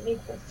called, but it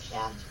makes us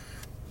sad.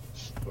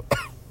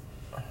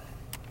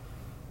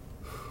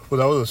 Well,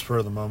 that was a spur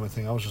of the moment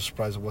thing. I was just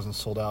surprised it wasn't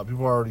sold out.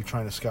 People are already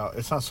trying to scout.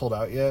 It's not sold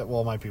out yet.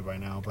 Well, it might be by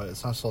now, but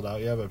it's not sold out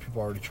yet. But people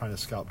are already trying to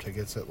scalp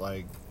tickets at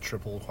like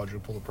triple,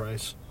 quadruple the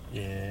price.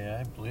 Yeah,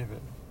 I believe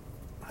it.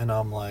 And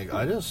I'm like,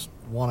 I just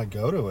want to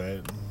go to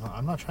it.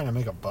 I'm not trying to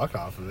make a buck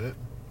off of it.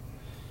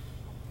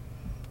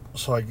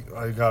 So I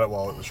got it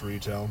while it was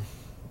retail.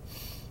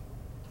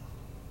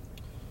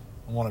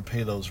 I want to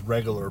pay those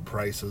regular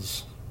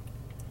prices.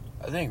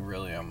 I think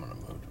really I'm going to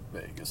move to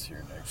Vegas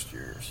here next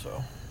year or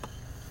so.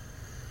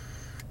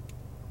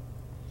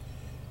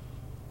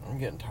 I'm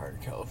getting tired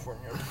of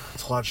California.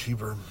 It's a lot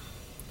cheaper.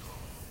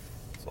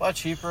 It's a lot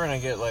cheaper, and I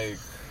get like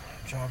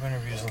job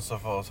interviews and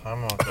stuff all the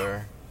time out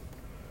there.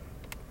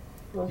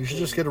 You should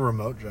just get a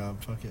remote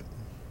job. Fuck it.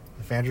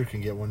 If Andrew can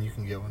get one, you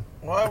can get one.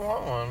 Well, I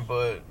want one,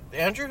 but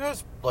Andrew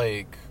has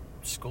like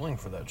schooling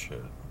for that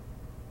shit.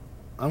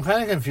 I'm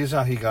kind of confused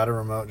how he got a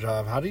remote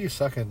job. How do you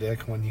suck a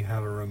dick when you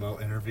have a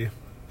remote interview?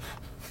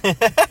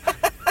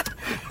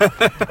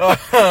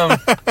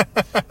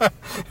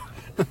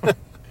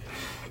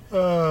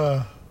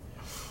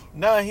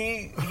 No,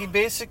 he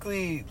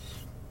basically.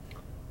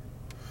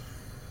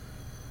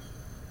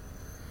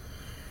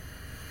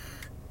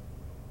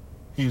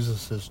 He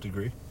uses his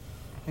degree.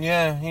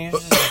 Yeah,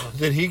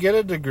 Did he get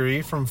a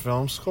degree from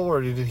film school, or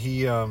did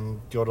he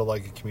go to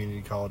like a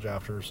community college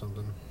after or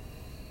something?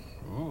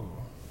 Ooh.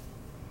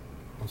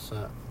 What's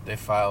that? They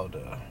filed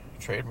a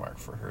trademark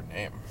for her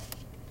name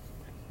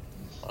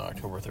on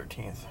October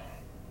 13th.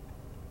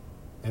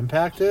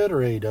 Impact did or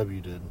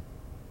AEW did?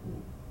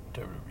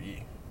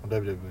 WWE. Oh,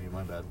 WWE,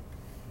 my bad.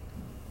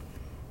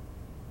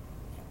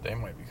 They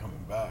might be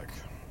coming back.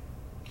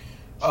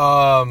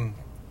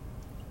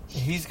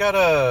 He's got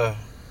a...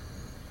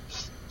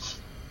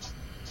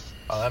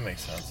 Oh, that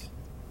makes sense.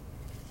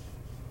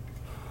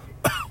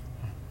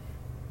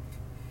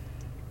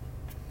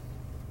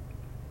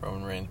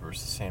 Roman Reigns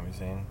versus Sami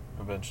Zayn,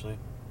 eventually.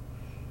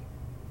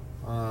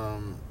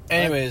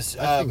 Anyways,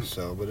 I think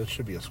so, but it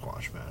should be a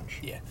squash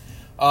match. Yeah.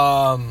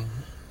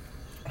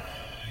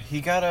 He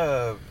got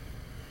a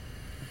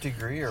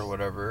degree or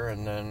whatever,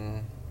 and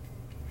then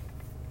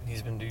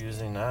he's been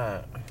using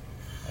that,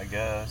 I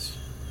guess.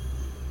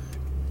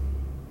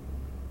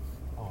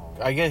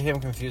 I get him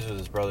confused with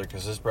his brother,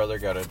 because his brother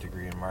got a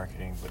degree in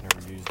marketing but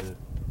never used it.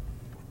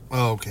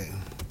 Oh, okay.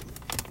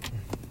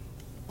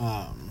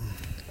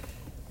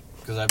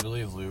 Because I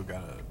believe Lou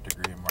got a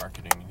degree in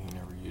marketing and he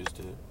never used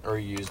it. Or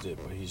he used it,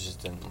 but he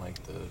just didn't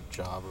like the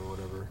job or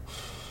whatever.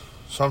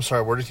 So I'm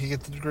sorry, where did he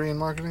get the degree in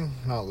marketing?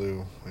 Not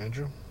Lou.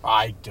 Andrew?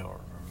 I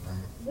don't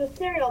remember. The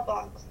cereal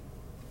box.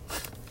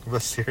 The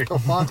cereal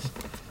box?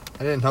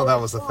 I didn't know that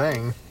was a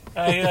thing.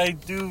 I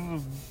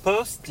do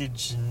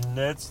postage, and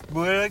that's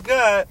what I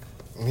got.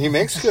 He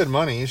makes good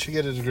money. You should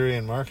get a degree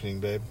in marketing,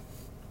 babe.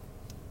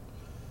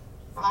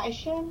 I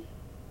should?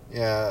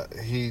 Yeah,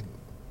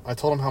 I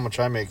told him how much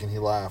I make, and he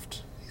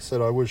laughed. He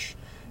said, I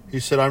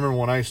remember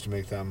when I used to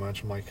make that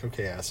much. I'm like,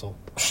 okay, asshole.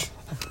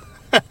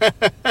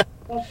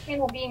 That's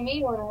gonna be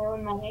me when I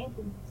own my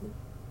agency.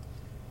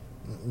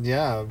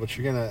 Yeah, but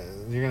you're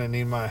gonna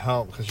need my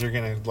help, because you're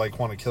gonna like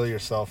want to kill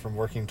yourself from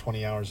working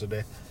 20 hours a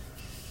day.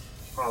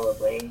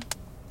 Probably.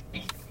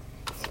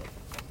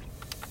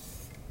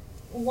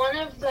 One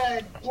of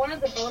the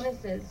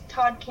bonuses,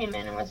 Todd came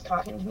in and was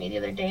talking to me the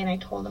other day, and I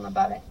told him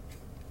about it.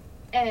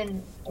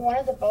 And one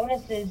of the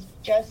bonuses,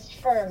 just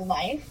for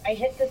life, I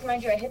hit this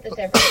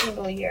every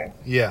single year.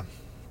 Yeah.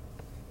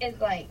 Is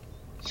like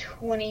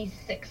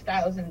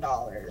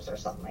 $26,000 or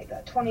something like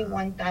that.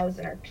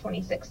 $21,000 or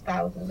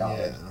 $26,000.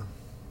 Yeah.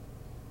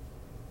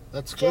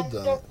 That's good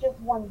though. Just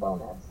one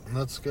bonus.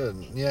 That's good.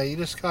 Yeah, you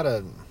just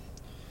gotta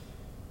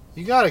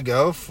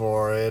go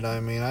for it. I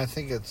mean, I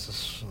think it's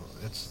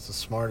the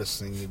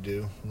smartest thing to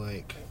do.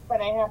 Like, but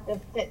I have to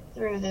sit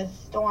through this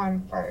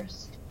storm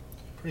first.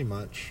 pretty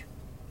much.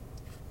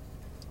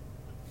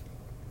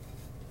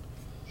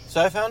 So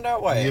I found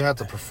out why. You have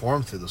to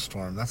perform through the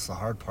storm. That's the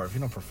hard part. If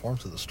you don't perform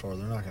through the storm,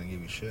 they're not going to give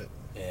you shit.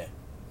 Yeah.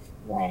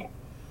 Right.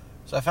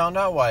 So I found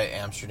out why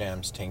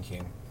Amsterdam's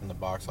tanking in the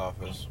box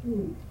office.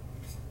 Hmm.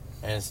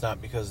 And it's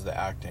not because of the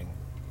acting.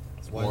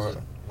 Why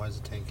is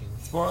it tanking?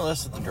 It's more or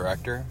less the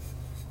director.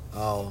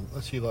 Oh,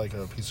 is he like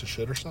a piece of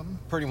shit or something?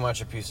 Pretty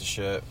much a piece of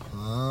shit.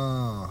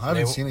 Oh, I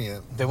haven't seen it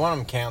yet. They want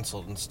him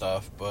canceled and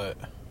stuff, but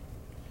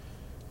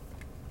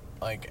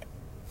like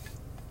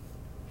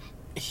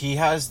he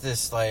has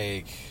this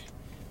like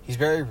he's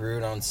very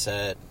rude on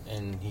set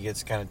and he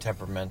gets kind of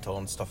temperamental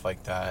and stuff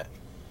like that.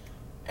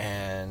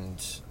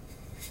 And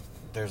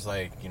there's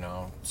like, you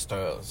know,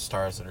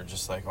 stars that are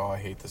just like, oh, I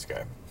hate this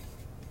guy.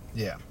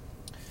 Yeah.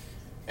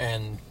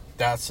 And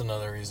that's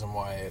another reason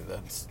why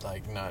that's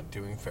like not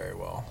doing very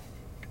well.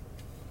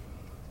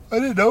 I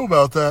didn't know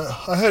about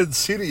that. I hadn't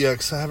seen it yet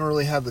because I haven't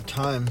really had the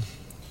time.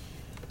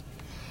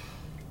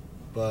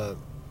 But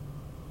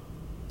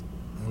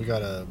we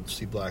gotta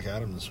see Black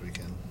Adam this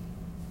weekend.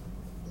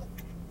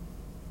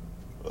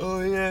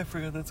 Oh yeah, I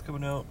forgot that's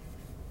coming out.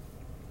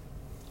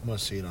 I'm gonna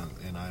see it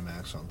in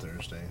IMAX on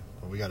Thursday,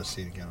 but we gotta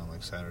see it again on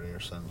like Saturday or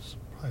Sunday.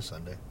 Probably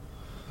Sunday.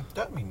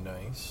 That'd be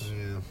nice.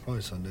 Yeah,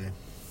 probably Sunday.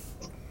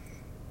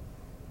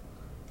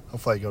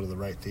 Hopefully I go to the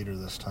right theater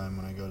this time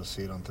when I go to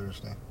see it on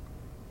Thursday.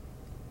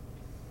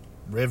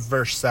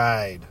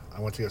 Riverside. I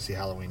went to go see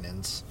Halloween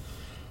Ends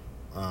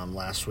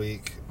last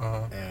week,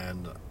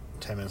 and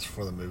 10 minutes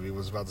before the movie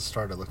was about to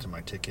start, I looked at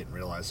my ticket and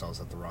realized I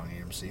was at the wrong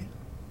AMC.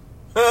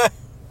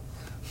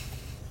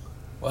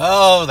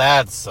 Well,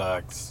 that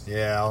sucks.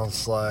 Yeah, I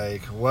was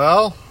like,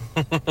 well,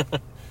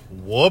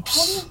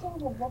 whoops. How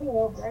do you send a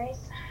video, Grace?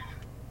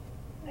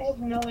 I have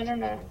no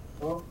internet.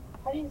 How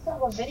do you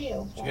send a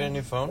video? Did you get a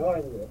new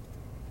phone?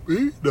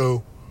 Me?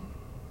 No.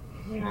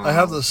 No. I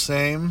have the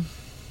same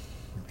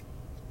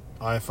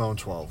iPhone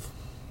 12.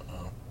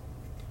 Oh.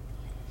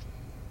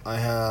 I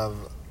have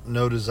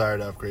no desire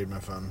to upgrade my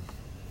phone.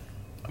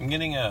 I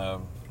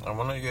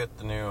want to get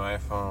the new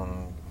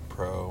iPhone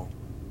Pro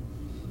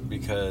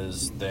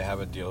because they have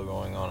a deal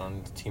going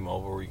on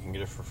T-Mobile where you can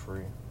get it for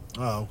free.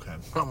 Oh, okay.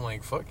 I'm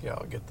like, fuck yeah,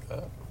 I'll get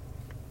that.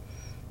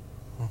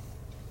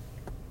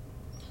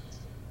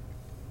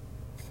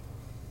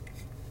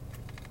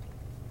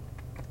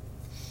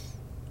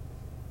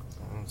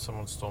 And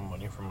someone stole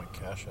money from my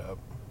Cash App.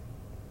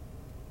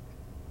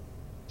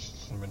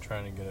 I've been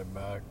trying to get it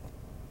back.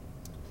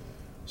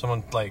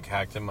 Someone like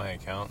hacked in my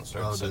account and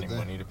started sending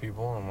money to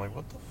people. I'm like,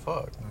 what the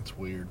fuck? That's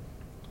weird.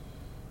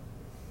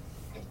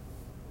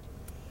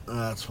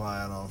 That's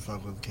why I don't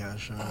fuck with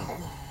Cash App.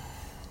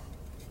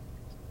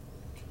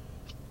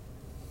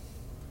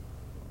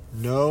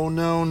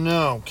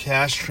 No.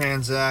 Cash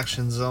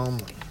transactions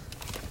only.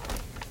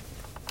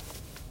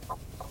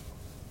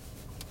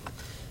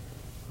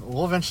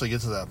 We'll eventually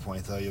get to that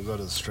point, though. You'll go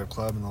to the strip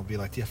club and they'll be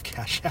like, do you have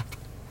Cash App?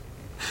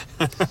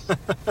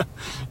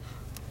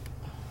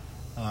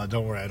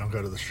 Don't worry, I don't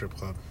go to the strip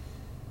club.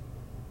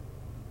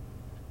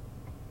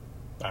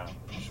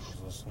 She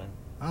was listening.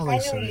 I don't I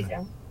think know so you either.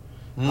 don't.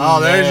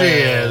 Oh, there she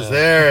is.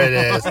 There it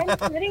is. I'm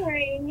sitting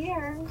right in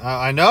here.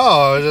 I know.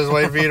 I was just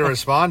waiting for you to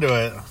respond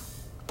to it.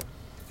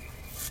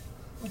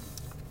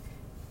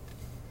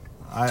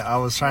 I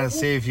was trying to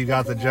see if you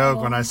got the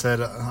joke when I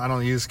said I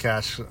don't use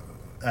cash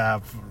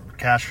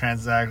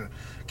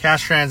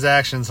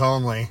transactions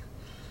only.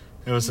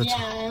 It was it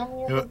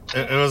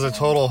was a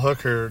total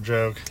hooker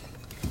joke.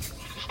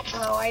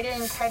 Oh, I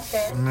didn't catch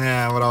it.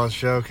 Yeah, but I was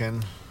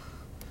joking.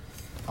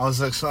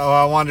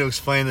 I wanted to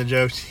explain the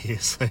joke to you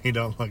so you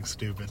don't look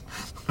stupid.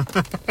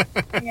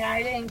 Yeah,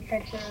 I didn't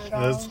catch it at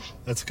all.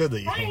 That's good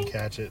that you didn't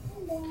catch it.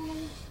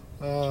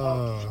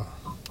 Oh.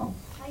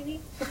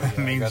 Heidi? Yeah,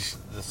 I means-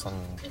 got this on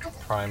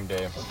Prime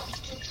Day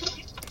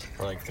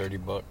for like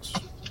 $30.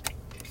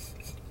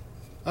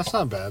 That's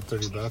not bad,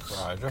 $30. For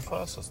Hydro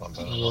Flask, that's not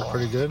bad. at Look all.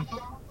 pretty good.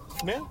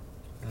 Yeah.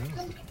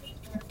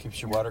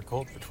 Keeps your water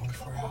cold for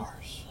 24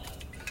 hours.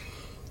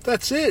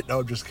 That's it. No,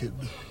 I'm just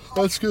kidding.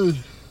 That's good.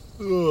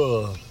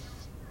 Ugh.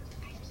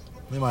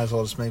 They might as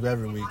well just make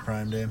every week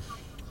Prime Day.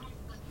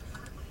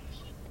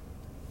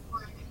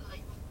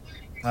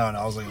 I don't know.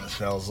 I was looking at the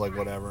sales, like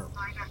whatever.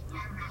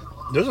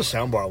 There's a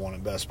soundbar I want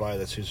at Best Buy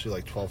that's usually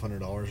like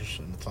 $1,200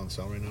 and it's on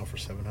sale right now for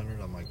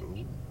 $700. I'm like,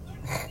 ooh.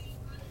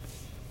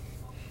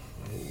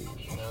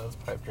 Yeah, that's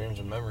pipe dreams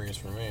and memories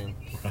for me.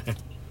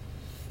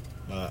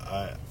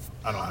 Right.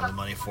 I don't have the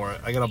money for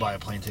it. I gotta buy a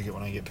plane ticket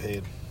when I get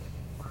paid.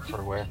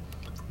 For where?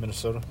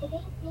 Minnesota?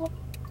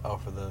 Oh,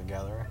 for the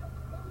gathering?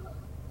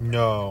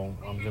 No,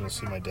 I'm gonna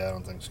see my dad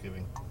on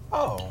Thanksgiving.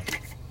 Oh.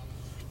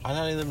 I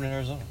thought he lived in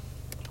Arizona.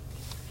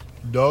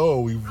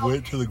 No, we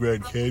went to the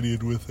Grand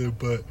Canyon with him,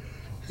 but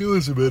he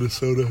lives in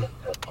Minnesota.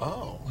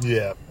 Oh.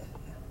 Yeah.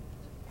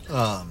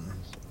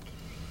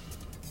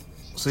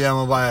 So yeah, I'm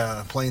gonna buy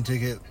a plane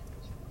ticket,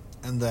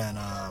 and then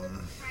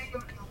I'm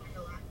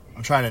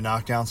trying to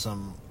knock down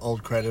some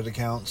old credit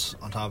accounts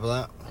on top of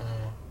that.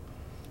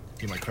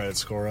 Get my credit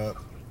score up.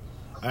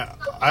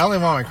 I only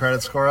want my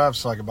credit score up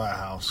so I can buy a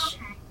house.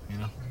 You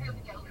know.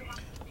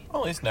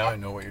 Well, at least now I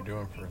know what you're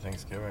doing for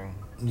Thanksgiving.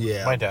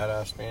 Yeah. My dad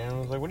asked me, and I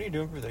was like, "What are you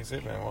doing for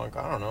Thanksgiving?" I'm like,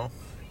 "I don't know.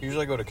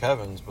 Usually I go to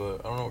Kevin's, but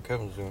I don't know what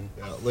Kevin's doing."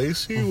 Yeah,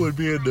 Lacey would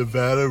be in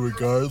Nevada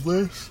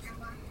regardless.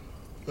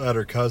 At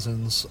her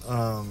cousin's.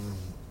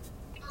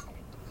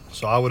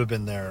 So I would have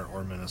been there,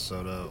 or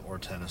Minnesota, or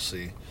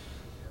Tennessee.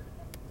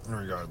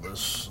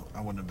 Regardless,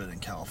 I wouldn't have been in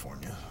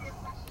California.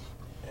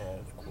 Yeah,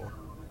 it's cool.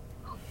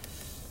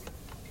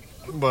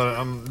 But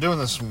I'm doing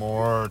this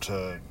more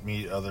to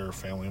meet other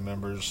family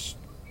members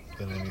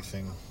than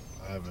anything.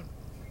 I haven't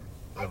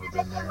ever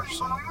been there,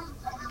 so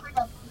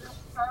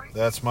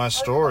that's my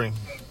story.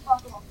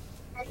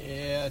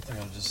 Yeah, I think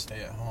I'll just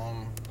stay at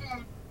home.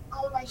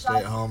 Stay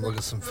at home, look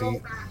at some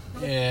feet,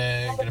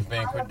 Yeah, get a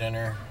banquet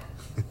dinner,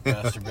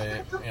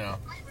 masturbate,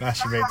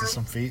 masturbate to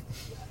some feet.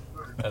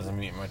 as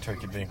I'm eating my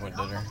turkey banquet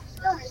dinner.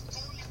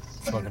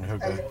 Smoking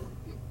hookah.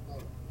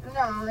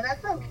 No,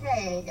 that's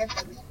okay.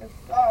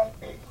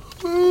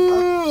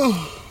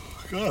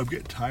 God, I'm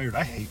getting tired.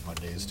 I hate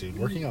Mondays, dude.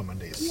 Working on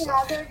Mondays Yeah,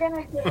 suck. they're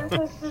gonna give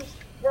us this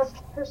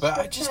But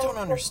I just don't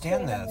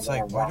understand that. It's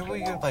like, why do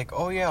we like,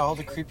 oh yeah, all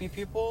the creepy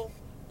people?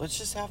 Let's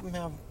just have them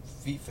have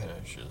feet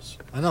fetishes.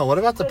 I know. What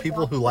about the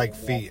people who like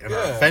feet and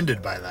are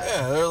offended by that?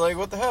 Yeah, they're like,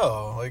 what the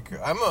hell? Like,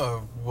 I'm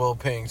a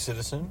well-paying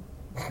citizen.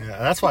 Yeah,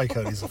 that's why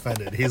Cody's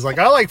offended. He's like,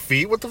 I like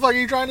feet. What the fuck are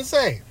you trying to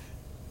say?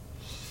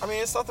 I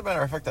mean, it's not the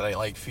matter of fact that I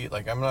like feet.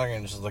 Like, I'm not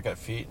gonna just look at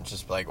feet and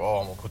just be like, oh,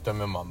 I'm gonna put them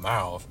in my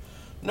mouth.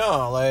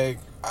 No, like,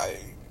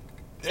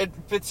 it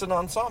fits an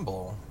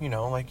ensemble.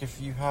 Like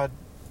if you had,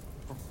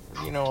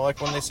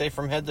 like when they say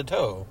from head to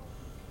toe.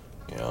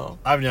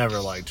 I've never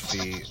liked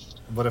feet,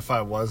 but if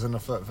I was into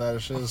foot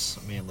fetishes,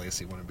 me and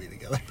Lacey wouldn't be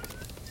together.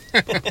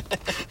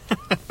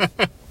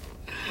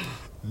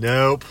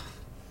 Nope.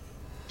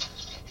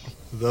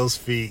 Those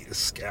feet are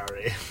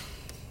scary.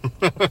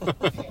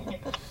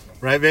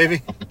 Right,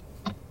 baby?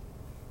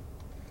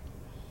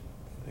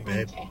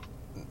 Babe.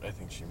 I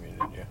think she muted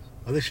you.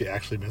 I think she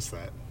actually missed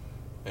that.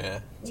 Yeah.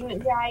 Yeah,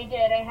 I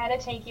did. I had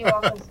to take you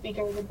off the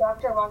speaker. The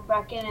doctor walked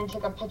back in and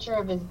took a picture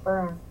of his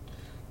burn.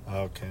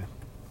 Okay.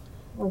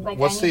 Was like,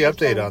 What's I the need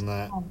to update show on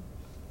that?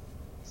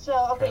 So,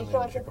 okay, Apparently so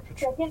I it's took a a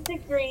picture. second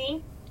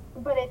degree,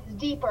 but it's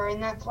deeper,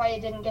 and that's why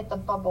it didn't get the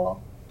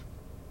bubble.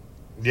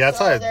 Yeah, that's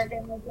so how they're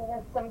going to give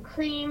us some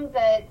cream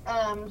that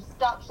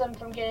stops them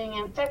from getting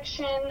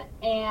infection,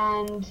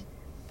 and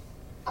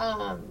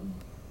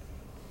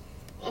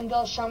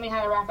they'll show me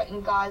how to wrap it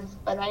in gauze,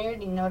 but I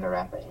already know to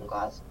wrap it in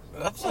gauze.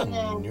 That's a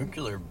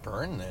nuclear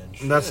burn then.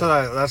 Shit. That's how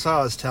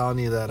I was telling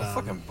you that. The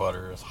fucking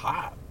butter is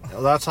hot.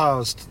 That's how I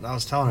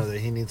was telling her that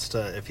he needs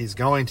to, if he's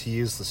going to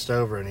use the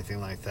stove or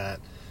anything like that,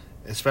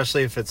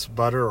 especially if it's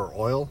butter or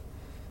oil,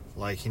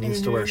 like he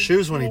needs to wear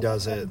shoes when he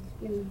does it,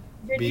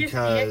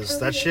 because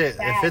that shit,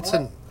 if it's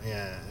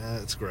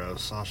it's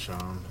gross. I'll show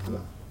him.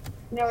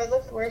 No, it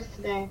looks worse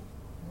today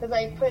because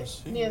I put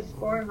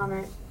Neosporin on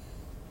it.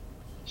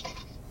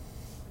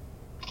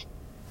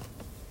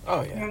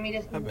 Oh You want me yeah,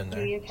 to I've send been it to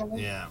there. you, Kevin?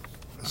 Yeah.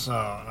 So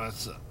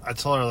I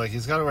told her, like,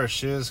 he's got to wear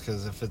shoes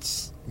because if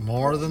it's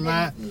more than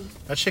that,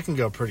 that shit can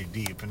go pretty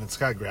deep, and it's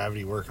got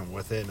gravity working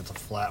with it, and it's a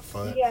flat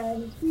foot. Yeah,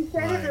 and she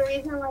said that the Like-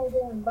 reason why it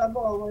didn't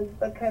bubble was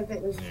because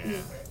it was Yeah.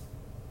 deep.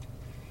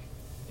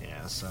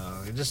 Yeah, so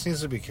he just needs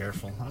to be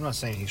careful. I'm not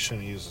saying he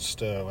shouldn't use a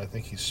stove. I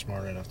think he's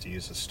smart enough to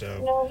use a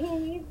stove. No, he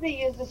needs to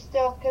use the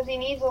stove because he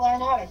needs to learn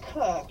how to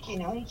cook. He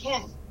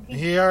can't. Be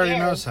He already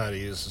scared. knows how to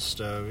use the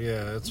stove.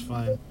 Yeah, it's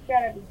fine. You just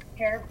gotta be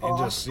careful. And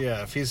just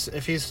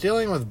if he's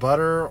dealing with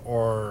butter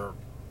or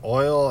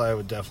oil, I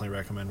would definitely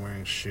recommend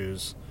wearing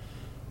shoes.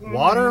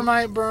 Water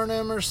might burn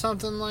him or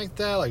something like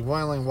that, like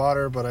boiling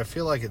water, but I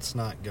feel like it's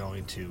not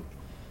going to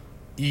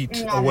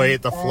eat Not away as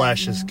at the bad,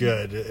 flesh no. as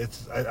good.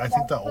 I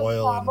think the That's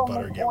oil and problem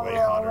butter with get way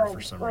oil hotter and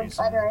for some with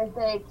reason. Butter is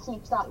that it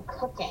keeps on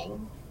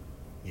cooking,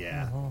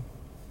 Yeah,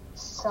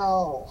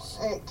 so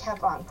it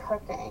kept on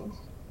cooking.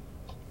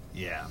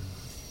 yeah.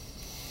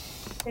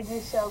 Did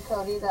you show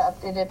Cody the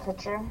updated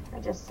picture? I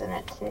just sent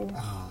it to you.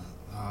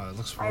 Oh, it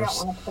looks I don't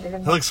worse. want to put it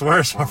in. It looks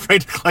worse. I'm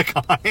afraid to click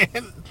on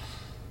it.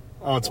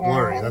 Oh, it's Yeah,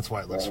 blurry. it's That's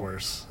why it looks blurry.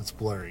 worse. It's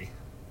blurry.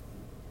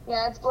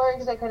 Yeah, it's blurry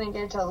because I couldn't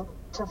get it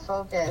to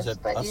focus. Is it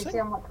But you busting? see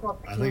how much more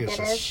I pink think it's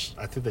it is? just.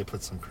 I think they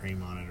put some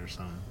cream on it or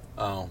something.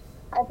 Oh.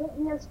 I put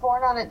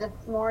Neosporin on it this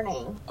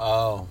morning,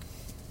 Oh.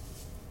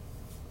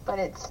 but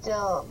it's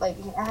still like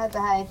it hasn't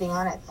had anything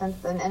on it since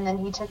then. And then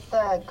he took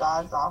the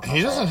gauze off. He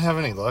of doesn't it. have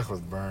any luck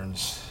with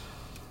burns.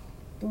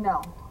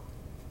 No.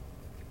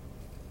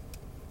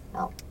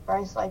 No,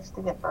 Bryce likes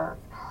to get burnt.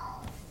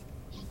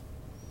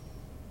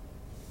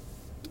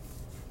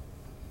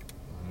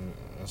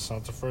 That's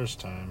not the first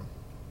time.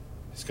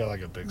 He's got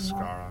like a big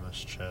scar on his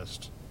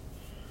chest.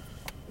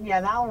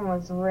 Yeah, that one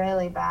was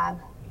really bad.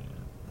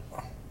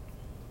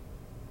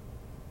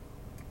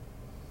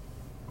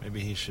 Maybe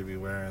he should be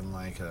wearing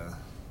like a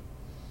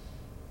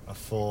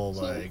full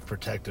like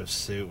protective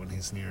suit when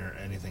he's near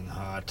anything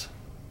hot.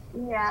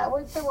 Yeah,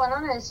 with the one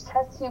on his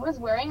chest, he was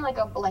wearing like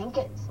a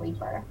blanket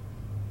sleeper.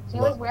 He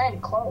was wearing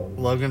clothes.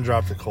 Logan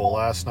dropped a coal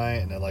last night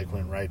and it like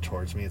went right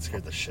towards me. It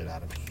scared the shit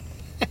out of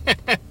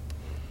me.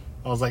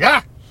 I was like,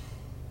 ah!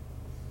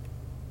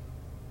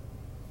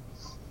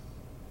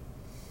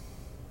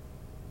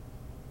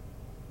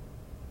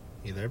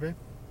 You there, babe?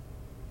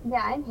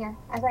 Yeah, I'm here.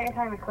 I thought you were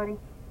talking to Cody.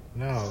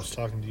 No, I was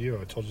talking to you.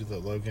 I told you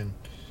that Logan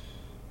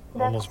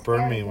That's almost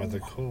burned me scary. with a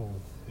coal.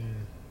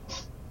 Yeah.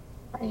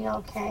 Are you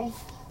okay?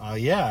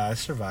 Yeah, I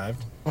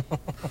survived.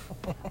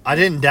 I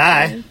didn't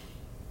die.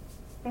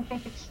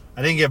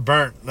 I didn't get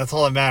burnt. That's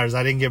all that matters.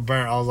 I didn't get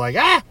burnt. I was like,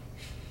 ah!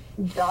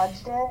 You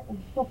dodged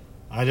it?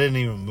 I didn't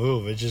even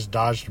move. It just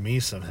dodged me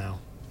somehow.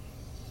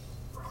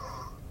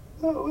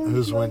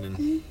 Who's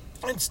winning?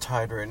 It's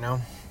tied right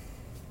now.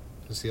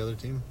 Who's the other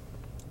team?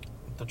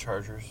 The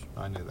Chargers.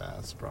 I knew that.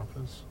 It's the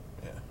Broncos.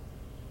 Yeah.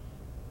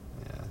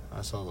 Yeah,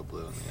 I saw the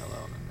blue and the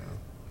yellow and I knew.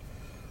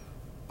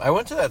 I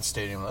went to that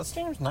stadium. That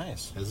stadium's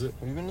nice. Is it?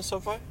 Have you been to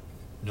SoFi?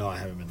 No, I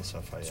haven't been to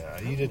SoFi yet.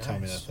 really You did tell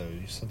me nice. that, though.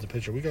 You sent the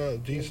picture. We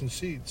got decent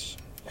seats.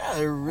 Yeah,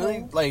 they're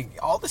really, like,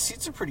 all the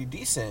seats are pretty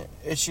decent.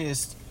 It's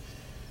just,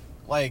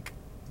 like,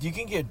 you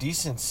can get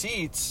decent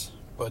seats,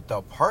 but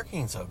the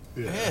parking's a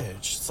Yeah.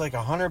 bitch. It's like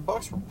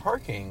 $100 for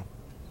parking.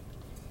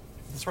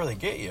 That's where they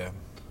get you.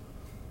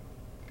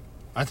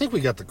 I think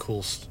we got the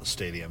cool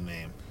stadium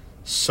name.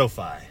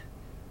 SoFi.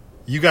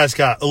 You guys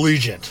got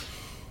Allegiant.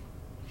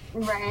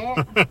 Right?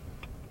 Yeah,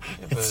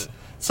 It's but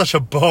such a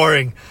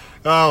boring...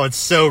 Oh, it's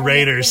so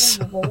Raiders.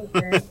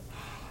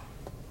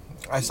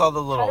 I saw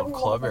the How little do we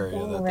club want the area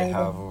blue that they rating?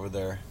 have over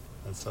there.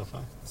 That's SoFi?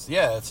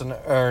 Yeah, it's at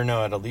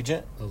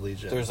Allegiant.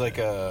 Allegiant. There's like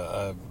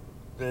a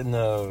in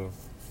the,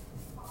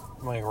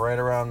 like, right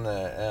around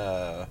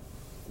the,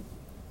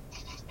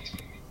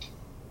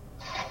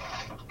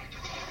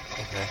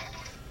 okay.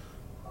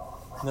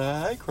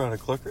 Hi,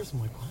 Cluckers.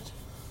 I'm like, what?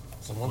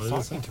 Someone's What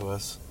is talking it? to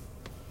us.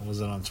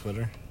 Was it on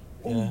Twitter?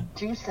 Yeah.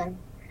 Juicing.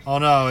 Oh,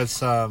 no, it's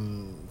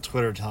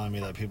Twitter telling me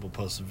that people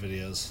posted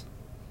videos.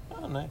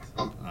 Oh, nice.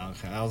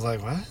 Okay, I was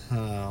like, what?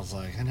 I was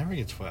like, I never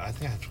get Twitter. I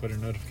think I have Twitter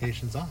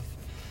notifications off.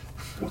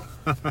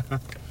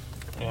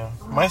 Yeah.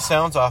 My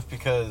sound's off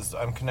because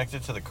I'm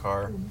connected to the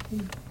car.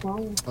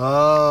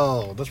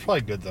 Oh, that's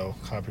probably good, though.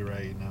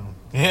 Copyright, you know.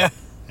 Yeah.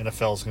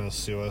 NFL's going to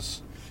sue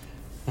us.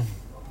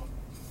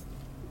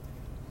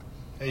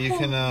 Hey, you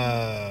can,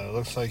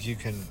 looks like you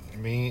can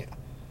meet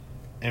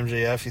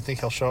MJF. You think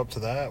he'll show up to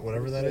that,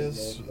 whatever that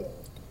is?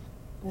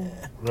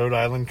 Rhode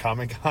Island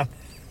Comic Con.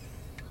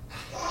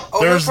 Oh,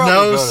 There's they'll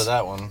probably no go to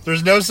that one.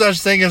 There's no such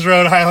thing as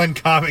Rhode Island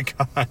Comic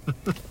Con.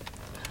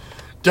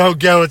 Don't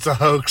go, it's a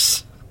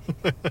hoax.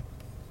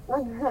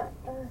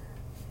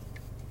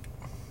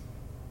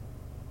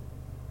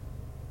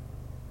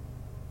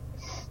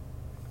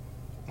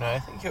 No, I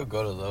think he'll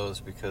go to those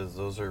because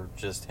those are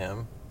just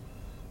him.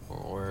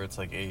 Where it's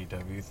like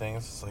AEW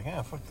things. It's like,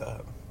 yeah, fuck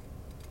that.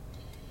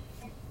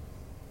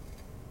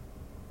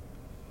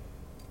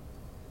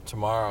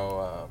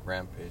 Tomorrow,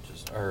 Rampage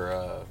is,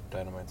 or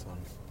Dynamite's on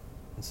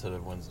instead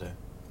of Wednesday.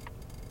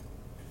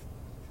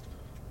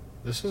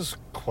 This is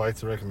quite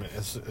the recommend.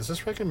 Is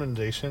this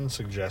recommendation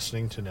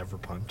suggesting to never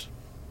punt?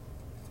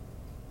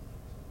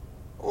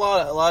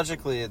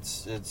 Logically,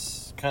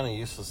 it's kind of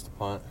useless to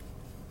punt.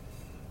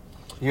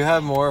 You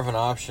have more of an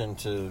option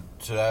to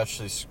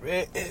actually.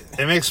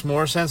 It makes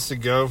more sense to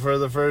go for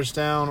the first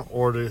down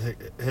or to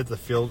hit the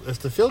field. If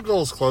the field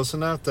goal is close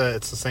enough that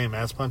it's the same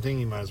as punting,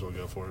 you might as well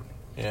go for it.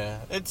 Yeah,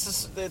 it's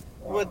just,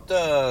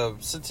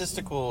 with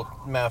statistical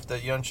math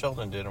that Young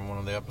Sheldon did in one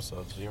of the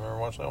episodes. Do you remember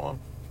watching that one?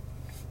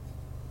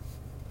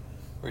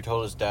 Where he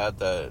told his dad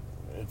that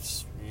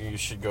you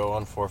should go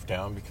on fourth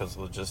down because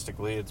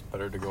logistically it's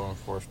better to go on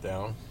fourth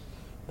down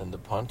than to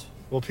punt.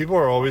 Well, people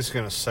are always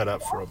going to set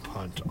up for a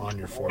punt on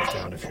your fourth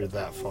down if you're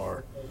that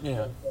far.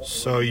 Yeah.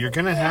 So you're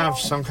going to have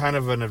some kind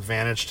of an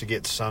advantage to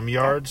get some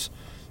yards.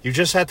 You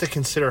just have to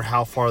consider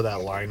how far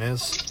that line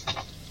is,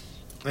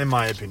 in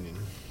my opinion.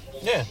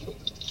 Yeah.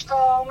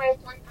 Oh, my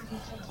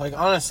Like,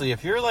 honestly,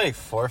 if you're like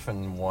 4th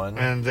and 1,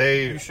 And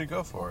you should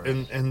go for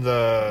it. in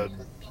the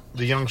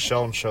Young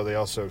Sheldon show, they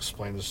also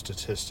explained the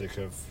statistic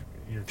of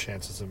your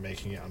chances of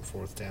making it on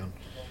fourth down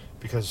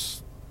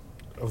because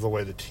of the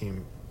way the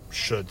team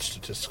should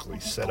statistically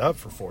set up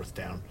for fourth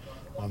down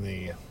on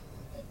the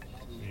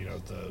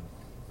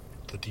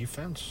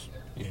defense.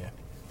 Yeah.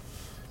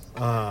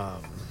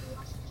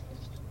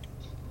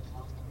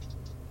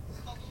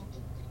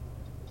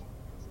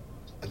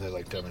 And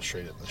they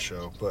demonstrate it in the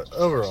show. But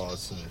overall,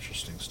 it's an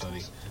interesting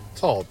study.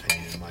 It's all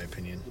opinion, in my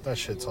opinion. That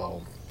shit's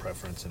all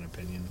preference and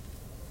opinion.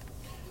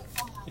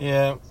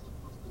 Yeah.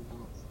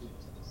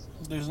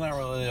 There's not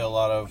really a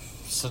lot of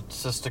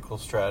statistical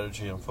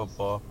strategy in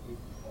football.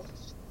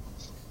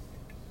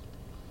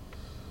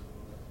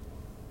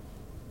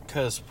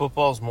 Because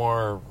football's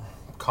more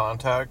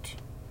contact.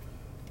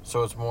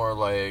 So it's more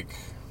like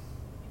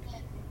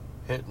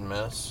hit and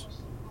miss.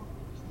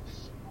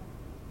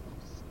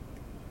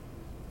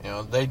 You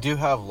know, they do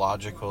have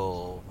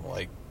logical,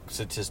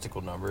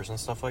 statistical numbers and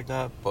stuff like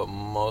that, but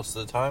most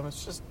of the time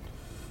it's just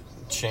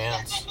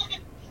chance.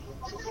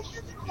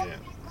 Yeah.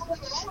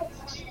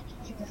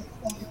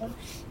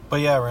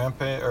 But yeah,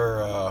 Rampage,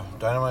 or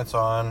Dynamite's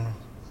on.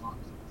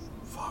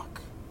 Fuck.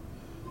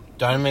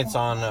 Dynamite's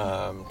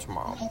on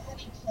tomorrow.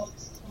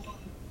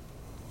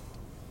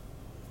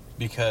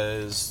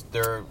 Because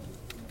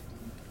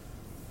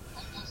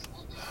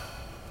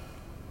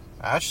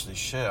Actually,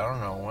 shit, I don't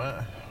know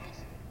what.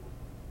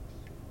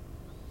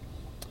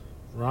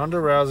 Ronda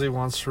Rousey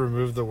wants to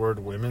remove the word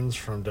women's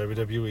from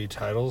WWE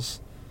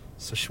titles,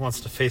 so she wants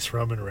to face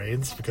Roman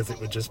Reigns because it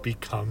would just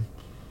become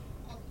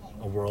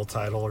a world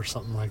title or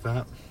something like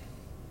that.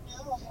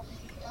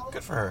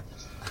 Good for her.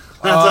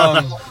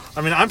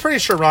 I mean, I'm pretty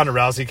sure Ronda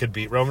Rousey could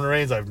beat Roman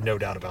Reigns. I have no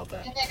doubt about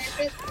that.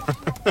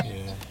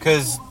 Yeah,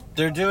 because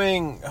they're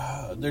doing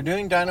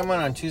Dynamite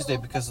on Tuesday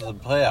because of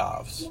the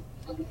playoffs.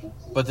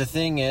 But the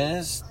thing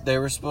is, they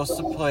were supposed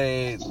to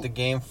play the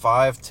Game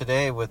 5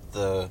 today with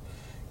the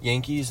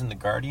Yankees and the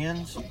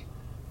Guardians,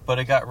 but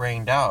it got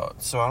rained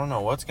out. So I don't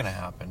know what's going to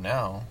happen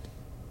now.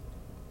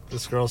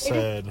 This girl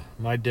said,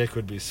 my dick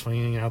would be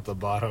swinging out the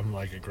bottom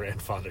like a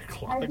grandfather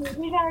clock. I think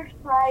we gotta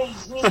try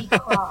mini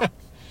clock.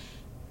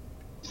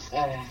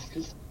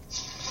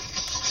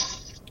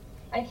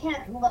 I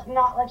can't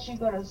not let you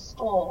go to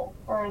school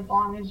for as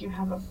long as you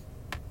have a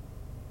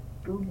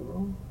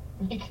boo-boo.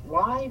 Like,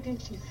 Why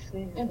did you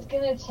say that? it's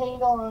gonna take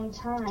a long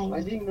time. Why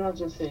didn't you not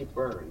just say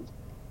burned?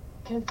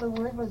 Because the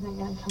word wasn't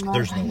gonna come out.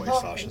 There's no I way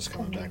thought Sasha's it was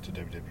coming back to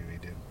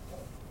WWE, dude.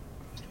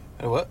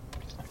 Hey, what?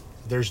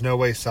 There's no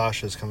way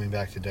Sasha's coming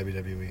back to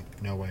WWE.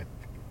 No way.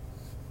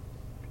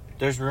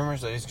 There's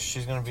rumors that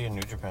she's going to be in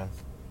New Japan.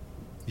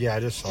 Yeah, I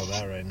just saw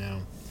that right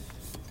now.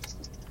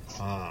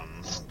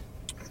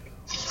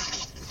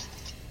 Because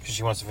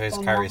she wants to face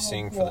Kairi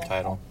Singh for the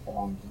title.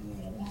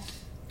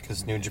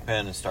 Because New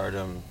Japan and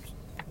Stardom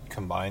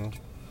combined.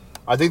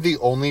 I think the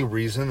only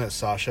reason that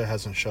Sasha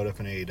hasn't showed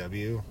up in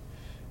AEW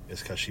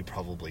is because she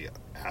probably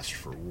asked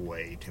for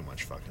way too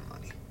much fucking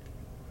money.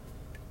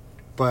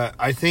 But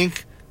I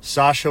think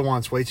Sasha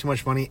wants way too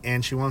much money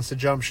and she wants to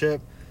jump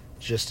ship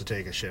just to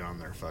take a shit on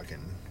their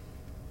fucking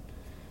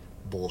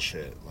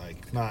bullshit.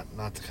 Like,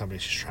 not the company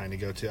she's trying to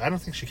go to. I don't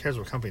think she cares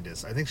what company it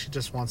is. I think she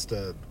just wants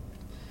to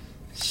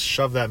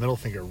shove that middle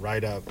finger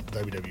right up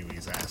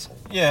WWE's asshole.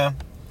 Yeah.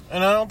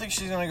 And I don't think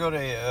she's going to go to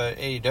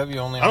AEW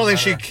only. I don't think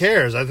she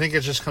cares. I think it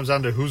just comes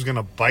down to who's going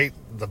to bite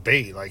the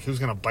bait. Like, who's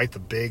going to bite the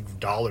big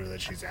dollar that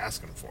she's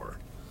asking for.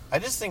 I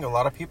just think a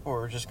lot of people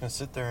are just going to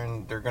sit there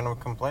and they're going to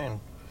complain.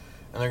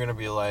 And they're going to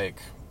be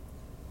like,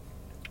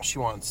 she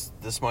wants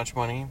this much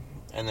money,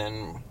 and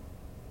then...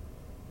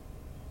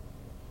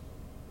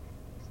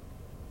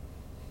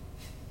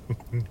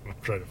 I'm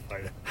trying to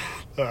find it.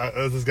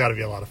 There's got to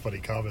be a lot of funny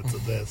comments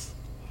in this.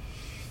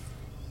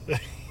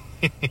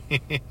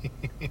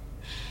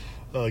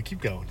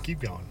 Keep going.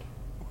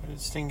 Why did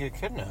Sting get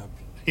kidnapped?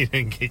 He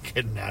didn't get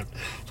kidnapped.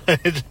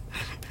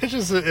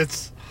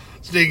 It's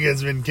Sting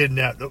has been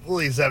kidnapped. The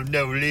police have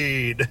no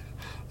lead.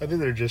 I think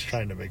they're just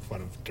trying to make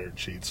fun of dirt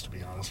sheets, to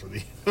be honest with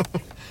you.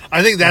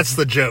 I think that's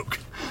the joke.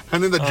 I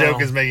think the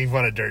joke is making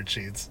fun of dirt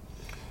sheets.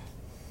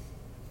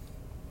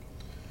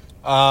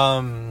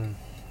 But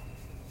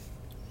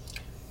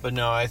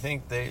no, I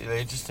think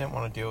they just didn't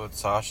want to deal with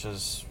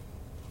Sasha's,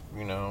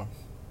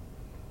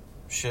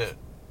 shit.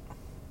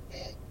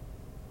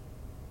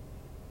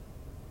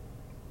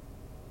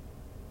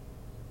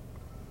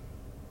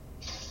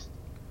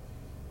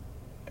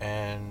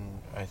 And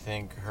I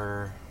think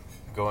her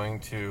going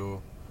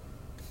to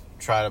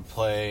try to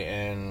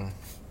play in...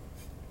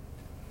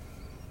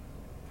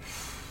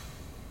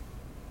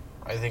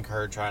 I think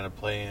her trying to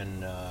play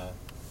in...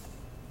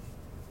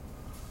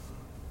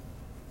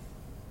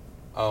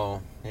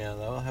 Oh, yeah,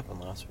 that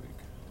happened last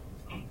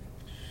week.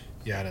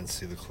 Yeah, I didn't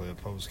see the clip.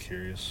 I was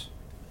curious.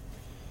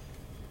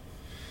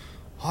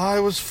 I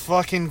was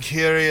fucking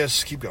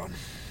curious. Keep going.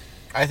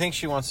 I think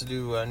she wants to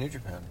do New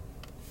Japan.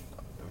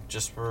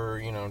 Just for,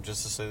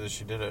 just to say that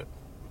she did it.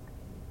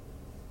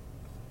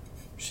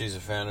 She's a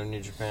fan of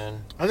New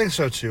Japan. I think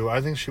so, too.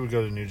 I think she would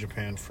go to New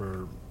Japan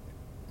for,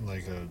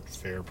 like, a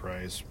fair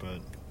price, but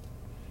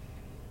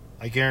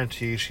I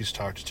guarantee she's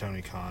talked to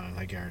Tony Khan, and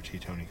I guarantee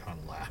Tony Khan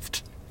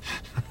laughed.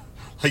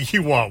 Like,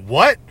 you want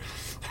what?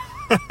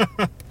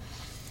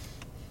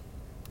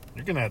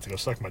 You're going to have to go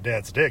suck my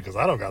dad's dick, because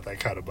I don't got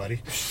that kind of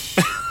money.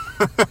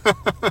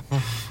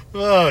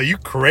 Oh, you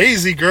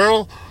crazy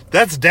girl.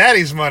 That's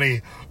daddy's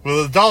money.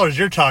 Well, the dollars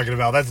you're talking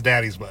about, that's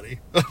daddy's money.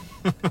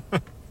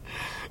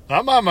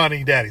 Not my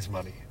money, daddy's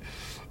money.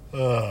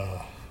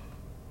 And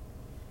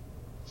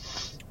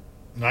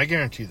I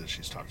guarantee that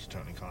she's talked to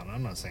Tony Khan.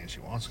 I'm not saying she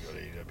wants to go to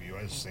AEW.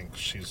 I just think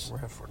she's... We're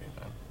at 49.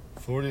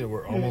 40,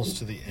 we're almost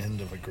to the end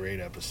of a great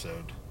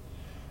episode.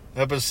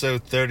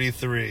 Episode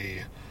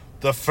 33.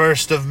 The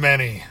first of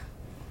many.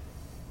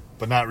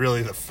 But not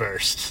really the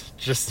first.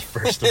 Just the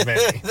first of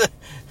many.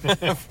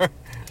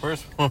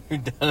 First one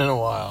we've done in a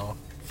while.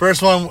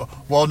 First one,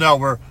 well, no,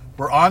 we're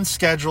on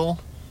schedule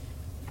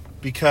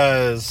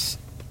because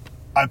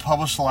I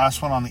published the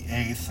last one on the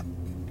 8th,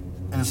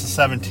 and it's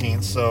the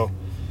 17th, so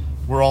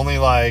we're only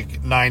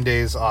like 9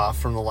 days off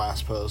from the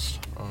last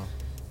post.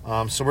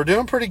 So we're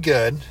doing pretty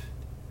good.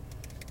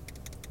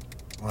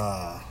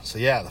 So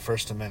yeah, the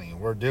first of many.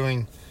 We're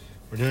doing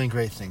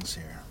great things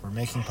here. We're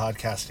making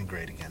podcasting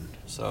great again.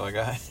 So I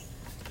got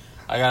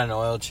an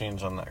oil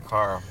change on that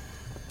car.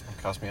 It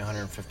cost me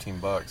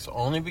 $115,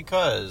 only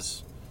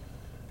because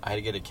I had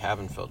to get a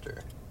cabin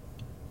filter.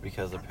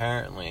 because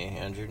apparently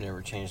Andrew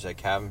never changed that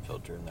cabin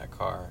filter in that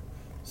car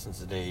since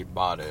the day he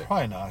bought it.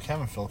 Probably not.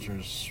 Cabin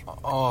filters.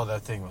 Oh,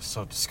 that thing was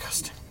so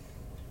disgusting.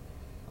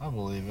 I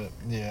believe it.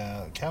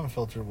 Yeah, cabin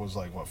filter was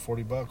like what,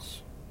 $40?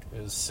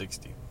 It was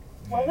 60.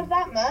 Was it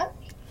that much?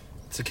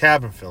 It's a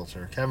cabin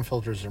filter. Cabin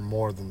filters are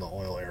more than the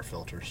oil air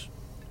filters.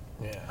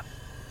 Yeah.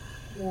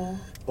 Yeah.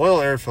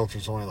 Oil air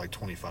filters only like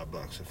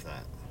 $25, if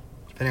that,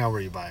 depending on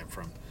where you buy them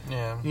from.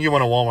 Yeah. You can get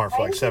one at Walmart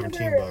for like I remember-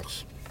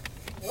 $17.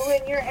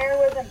 When your air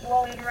wasn't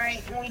blowing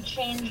right and we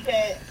changed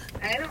it,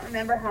 I don't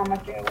remember how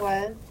much it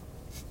was.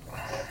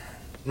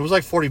 It was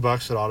like $40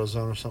 at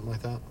AutoZone or something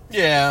like that.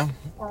 Yeah.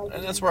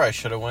 And that's where I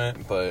should have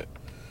went, but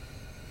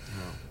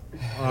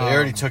they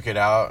already took it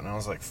out, and I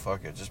was like,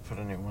 fuck it, just put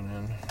a new one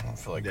in. I don't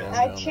feel like going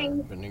I down there changed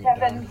and bending it down.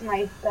 Kevin's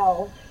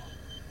myself.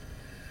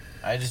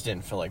 I just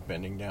didn't feel like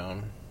bending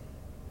down.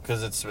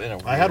 Because it's in a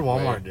weird I had way.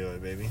 Walmart do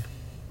it, baby.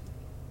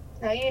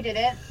 No, you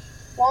didn't.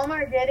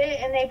 Walmart did it,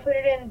 and they put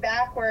it in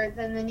backwards,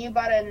 and then you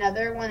bought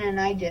another one, and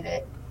I did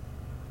it.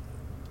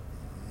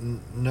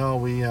 No,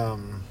 we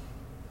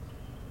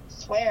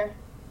Swear.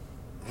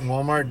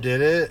 Walmart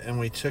did it, and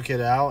we took it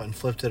out and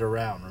flipped it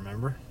around.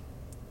 Remember?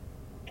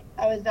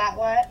 Oh, is that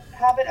what?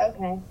 Habit?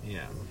 Okay.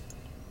 Yeah.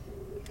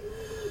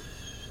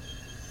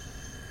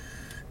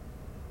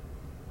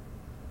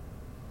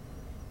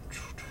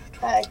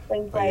 That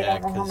explains why yeah, I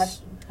don't know how much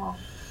 'cause- it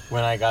cost.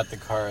 When I got the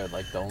car,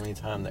 like, the only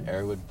time the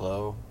air would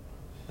blow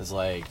is,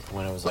 like,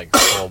 when it was, like,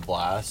 full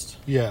blast.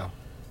 Yeah.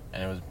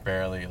 And it was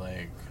barely,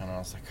 like, and I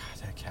was like,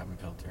 God, that cabin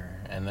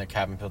filter. And the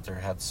cabin filter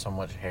had so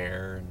much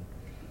hair and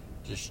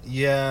just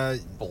Yeah.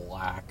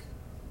 black.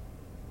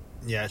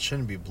 Yeah, it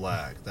shouldn't be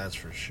black, that's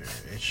for sure.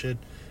 It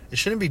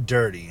shouldn't be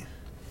dirty,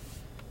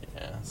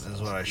 Yeah.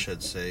 is what I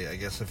should say. I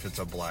guess if it's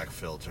a black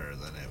filter,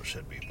 then it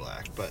should be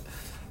black. But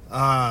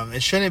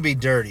it shouldn't be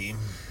dirty.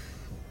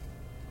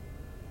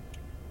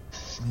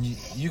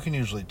 You can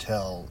usually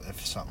tell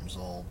if something's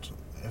old.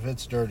 If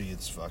it's dirty,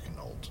 it's fucking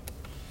old.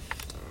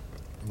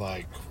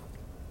 Like,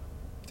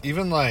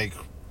 even like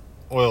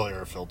oil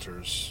air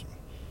filters,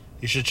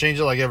 you should change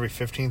it like every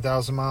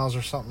 15,000 miles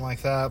or something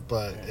like that.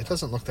 But it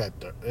doesn't look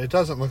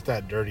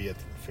that dirty at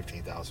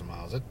 15,000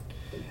 miles.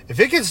 If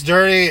it gets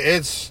dirty,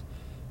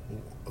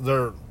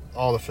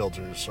 all the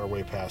filters are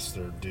way past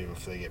their due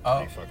if they get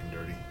pretty fucking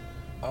dirty.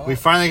 Oh. We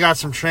finally got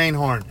some train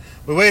horn.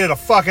 We waited a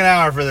fucking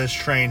hour for this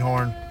train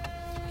horn.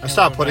 I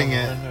stopped putting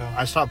it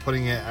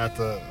at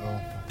the.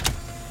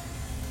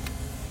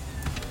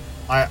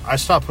 I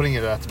stopped putting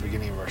it at the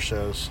beginning of our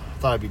shows. I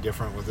thought it'd be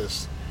different with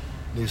this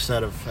new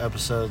set of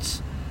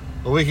episodes,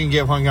 but we can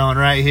get one going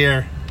right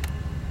here.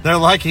 They're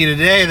lucky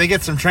today; they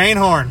get some train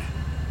horn.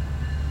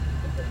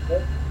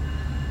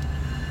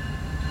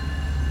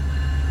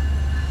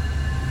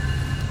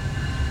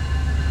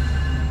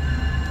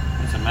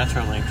 It's a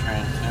Metrolink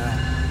train, too.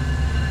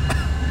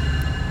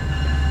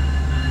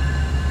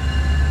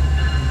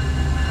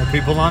 Are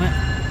people on it?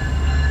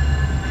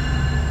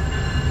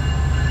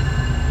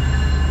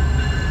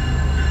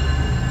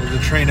 Was the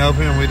train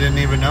open and we didn't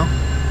even know?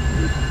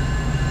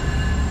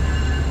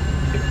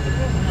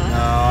 No,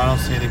 I don't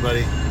see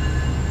anybody.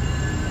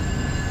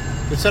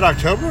 It said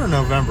October or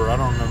November? I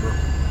don't remember.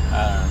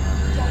 I don't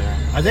remember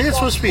either. I think it's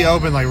supposed to be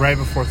open like right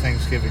before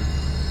Thanksgiving.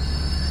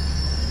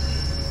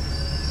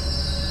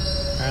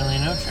 Apparently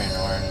no train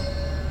horn.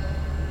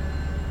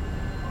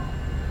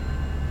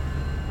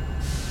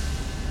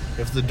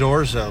 If the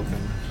door's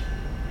open,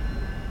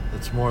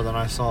 that's more than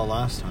I saw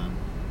last time.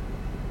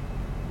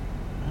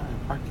 Yeah,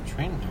 they parked the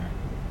train there.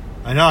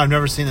 I know, I've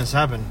never seen this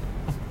happen.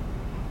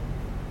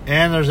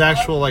 And there's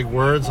actual like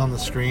words on the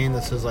screen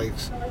that says like,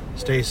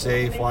 stay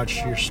safe, watch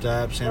your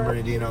steps, San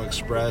Bernardino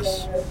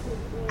Express.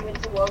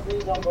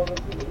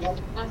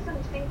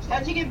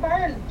 How'd you get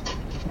burned?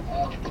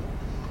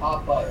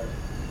 Hot butter.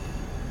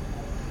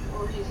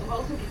 What were you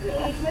supposed to be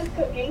doing? He was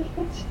cooking,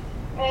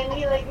 and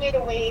he like made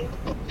a wave.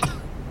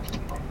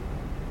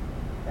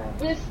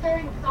 He was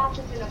stirring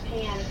sausage in a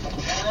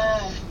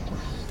pan.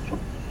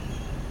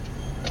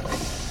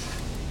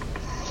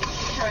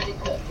 Trying to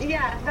cook.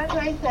 Yeah, that's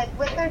what I said.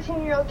 What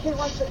 13-year-old kid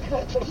wants to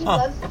cook, but he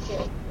loves to.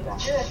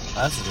 Good.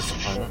 That's a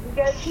disappointment. You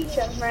gotta teach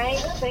them,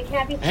 right? They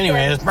can't be.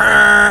 Anyways,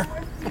 scared.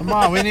 Come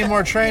on, we need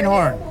more train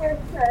horn.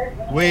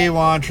 We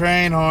want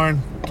train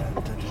horn.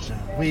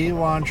 We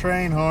want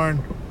train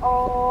horn.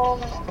 Oh.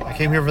 I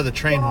came here for the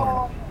train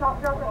horn.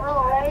 Stop, rock and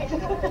roll, right?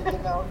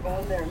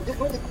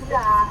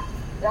 Yeah.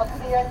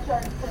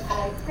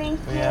 Thank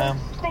you. yeah.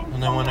 Thank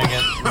And then when I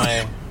get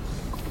my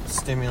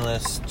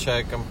stimulus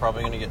check, I'm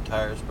probably going to get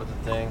tires for the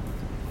thing.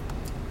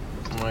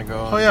 I'm going to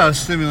go. Oh yeah,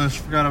 stimulus.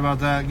 Forgot about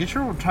that. Get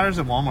your tires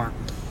at Walmart.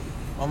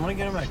 I'm going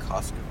to get them at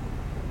Costco.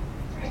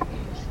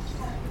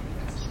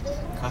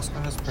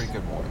 Costco has pretty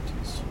good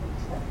warranties.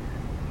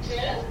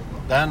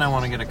 That and I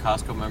want to get a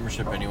Costco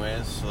membership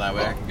anyways, so that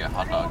way I can get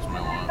hot dogs when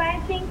I want.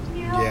 Bye, thank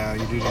you. Yeah,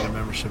 you do need a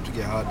membership to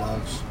get hot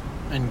dogs.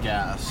 And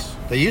gas.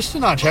 They used to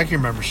not check your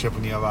membership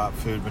when you buy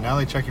food, but now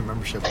they check your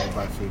membership when you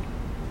buy food.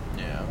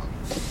 Yeah.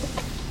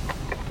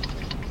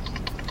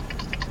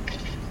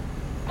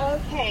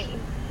 Okay.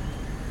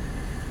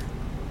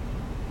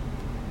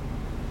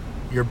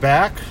 You're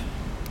back?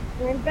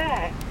 I'm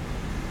back.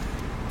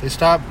 They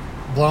stopped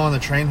blowing the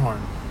train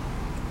horn.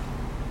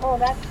 Oh,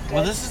 that's good.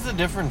 Well, this is the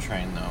different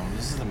train, though.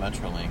 This is the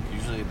Metrolink.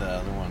 Usually the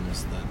other one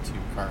is the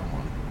 2-car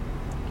one.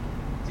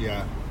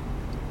 Yeah.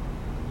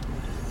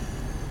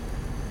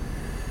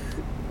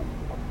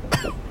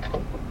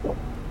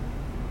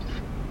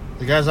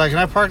 The guy's like, can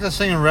I park this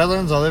thing in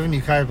Redlands? I live in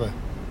Ukaipa.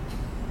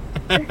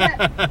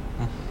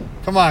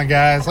 Come on,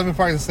 guys. Let me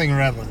park this thing in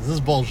Redlands. This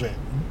is bullshit.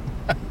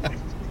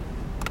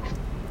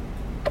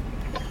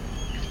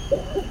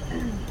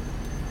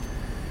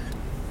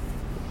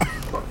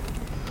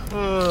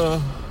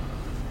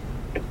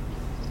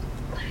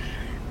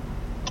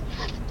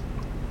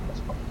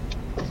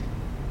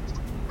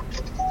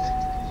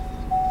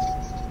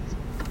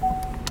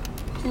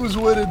 Who's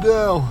winning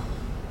now?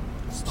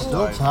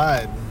 Still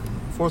tied.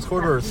 Fourth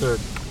quarter or third?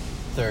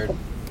 Third.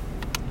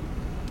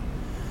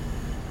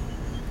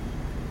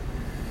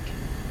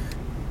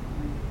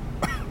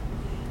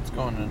 It's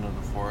going into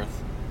the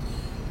fourth.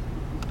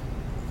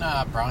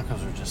 Nah,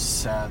 Broncos are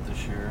just sad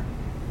this year.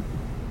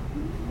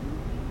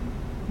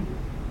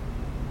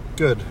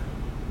 Good.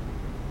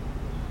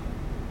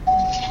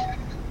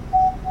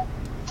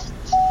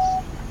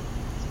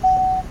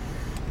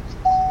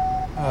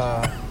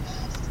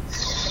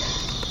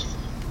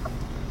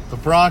 The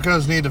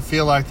Broncos need to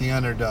feel like the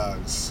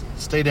underdogs.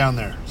 Stay down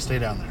there. Stay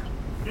down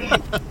there.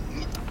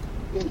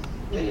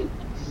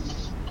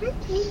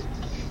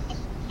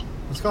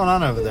 What's going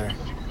on over there?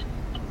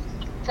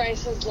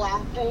 Bryce is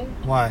laughing.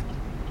 Why?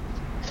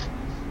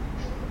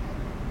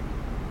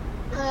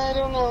 I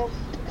don't know.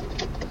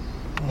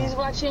 He's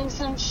watching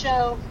some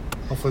show.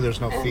 Hopefully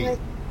there's no and feet.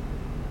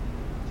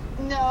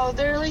 No,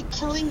 they're like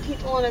killing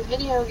people in a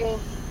video game.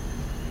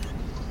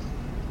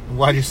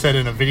 Why'd you say it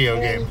in a video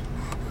game?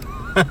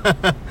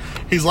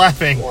 He's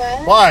laughing.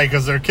 What? Why?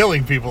 Because they're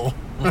killing people.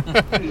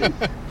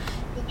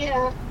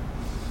 Yeah.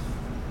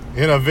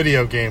 In a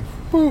video game.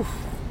 Whew.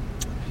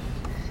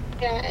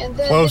 Yeah, and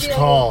then Close video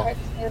call. Alright.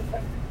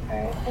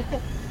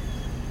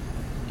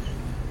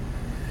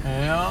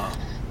 Yeah.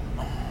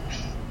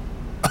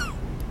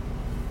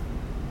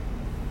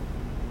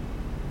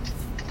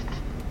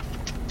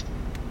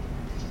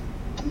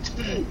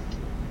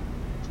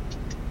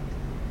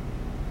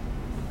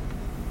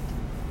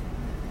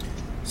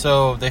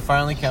 So they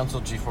finally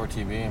canceled G4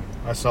 TV,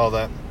 I saw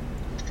that.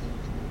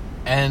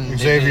 and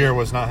Xavier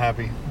was not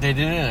happy. They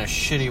did it in a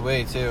shitty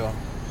way too.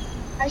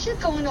 I should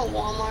go into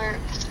Walmart.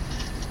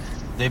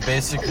 They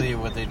basically,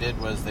 what they did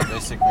was they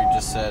basically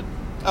just said,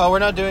 "Oh, we're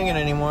not doing it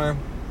anymore."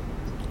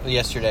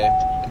 Yesterday,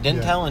 didn't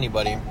Yeah. tell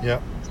anybody.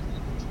 Yep.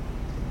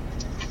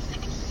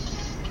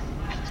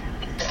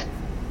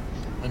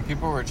 And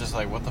people were just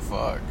like, what the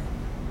fuck?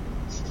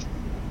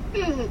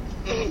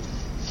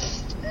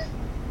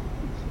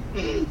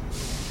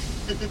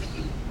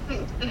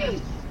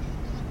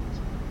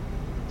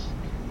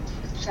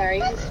 Sorry,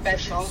 he's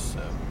special. So,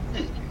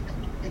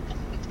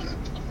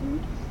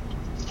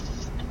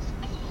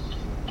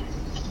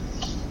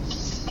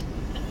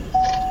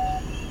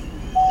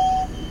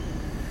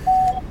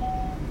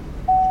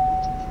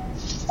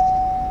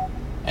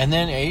 and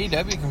then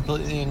AEW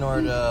completely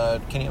ignored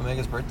Kenny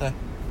Omega's birthday.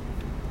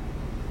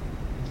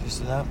 Did you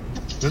see that?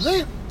 Did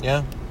they?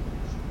 Yeah.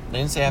 They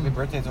didn't say happy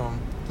birthday to him.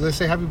 Did they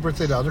say happy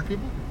birthday to other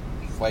people?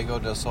 Fuego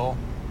del Sol.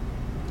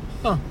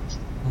 Huh.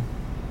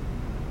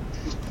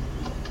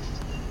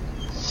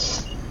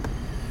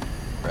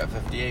 We're at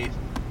 58.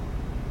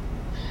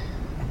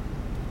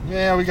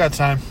 Yeah, we got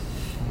time.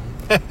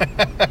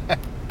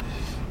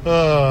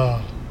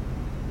 Oh.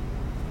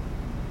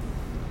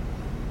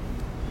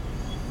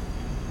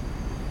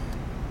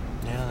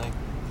 Yeah, like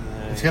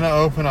It's going to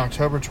open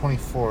October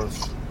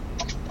 24th.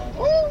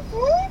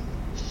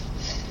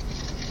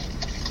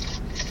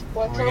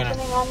 What's We're gonna-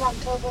 opening on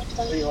October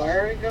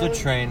 24th? the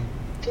train.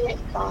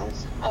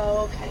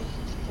 Oh, okay.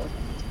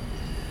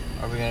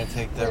 Are we gonna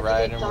take the Yeah,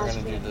 ride the and we're gonna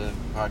Gosby. do the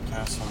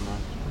podcast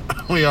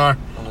We are.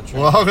 on the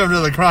train? Welcome to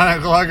the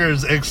Chronic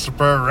Cluckers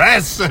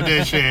Express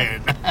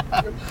Edition.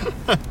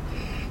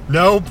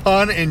 No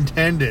pun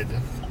intended.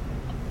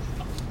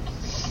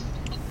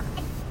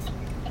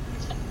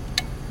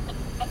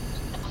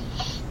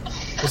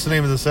 What's the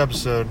name of this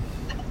episode?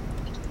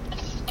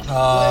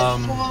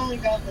 Where we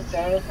got the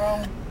soda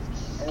from?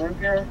 Over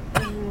here?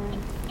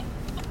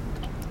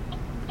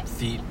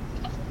 Feet.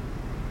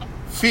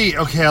 Feet.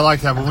 Okay, I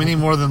like that, but we need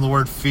more than the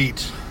word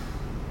feet.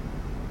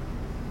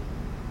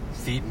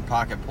 Feet and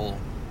pocket pull.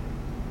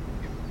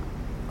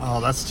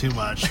 Oh, that's too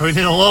much. We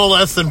need a little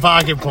less than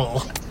pocket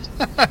pull.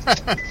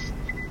 I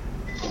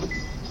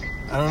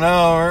don't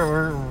know.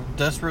 We're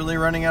desperately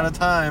running out of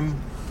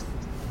time.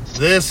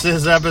 This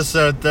is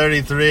episode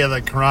 33 of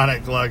the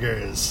Chronic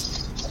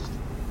Cluckers.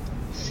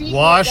 Feet,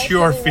 Wash that's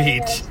your what we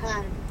ran out feet. of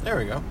time. There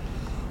we go.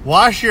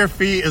 Wash Your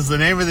Feet is the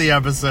name of the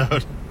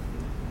episode.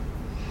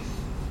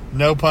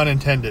 No pun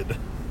intended.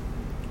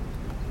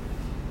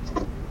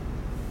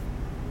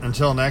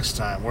 Until next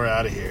time, we're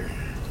out of here.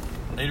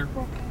 Later.